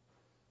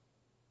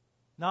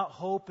 Not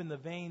hope in the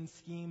vain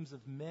schemes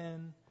of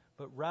men,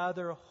 but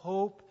rather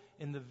hope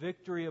in the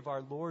victory of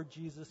our Lord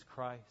Jesus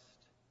Christ.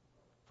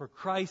 For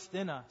Christ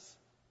in us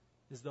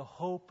is the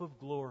hope of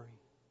glory,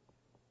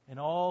 and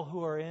all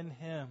who are in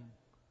Him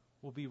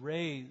will be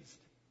raised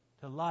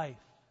to life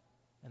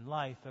and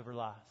life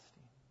everlasting.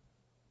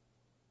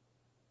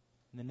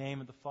 In the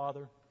name of the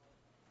Father,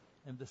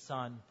 and the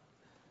Son,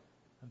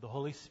 and the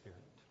Holy Spirit.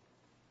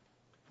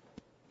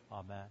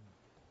 Amen.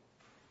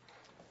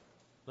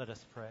 Let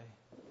us pray.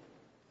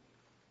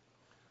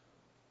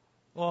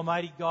 Oh,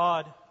 Almighty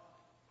God,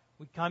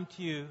 we come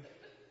to You.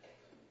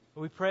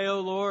 We pray, O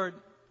Lord,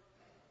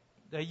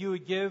 that You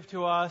would give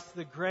to us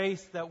the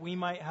grace that we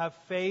might have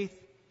faith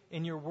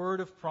in Your word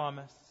of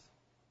promise.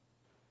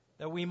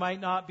 That we might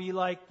not be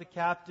like the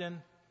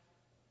captain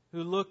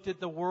who looked at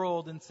the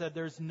world and said,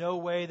 there's no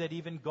way that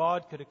even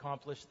God could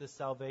accomplish this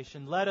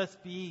salvation. Let us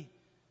be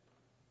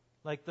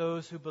like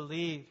those who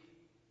believed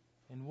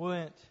and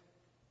went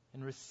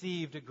and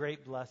received a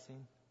great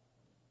blessing.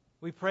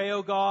 We pray,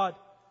 O God,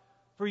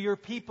 for Your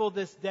people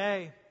this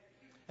day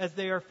as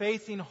they are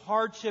facing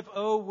hardship.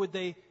 Oh, would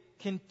they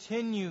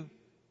continue,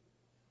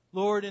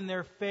 Lord, in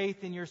their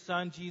faith in Your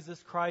Son,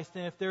 Jesus Christ.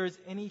 And if there is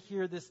any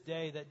here this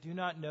day that do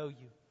not know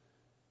You,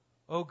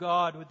 O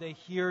God, would they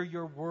hear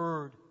Your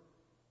word,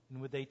 and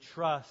would they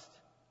trust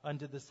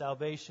unto the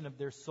salvation of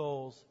their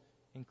souls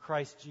in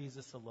Christ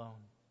Jesus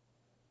alone.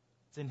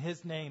 It's in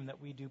His name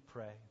that we do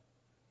pray.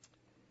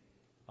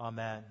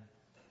 Amen.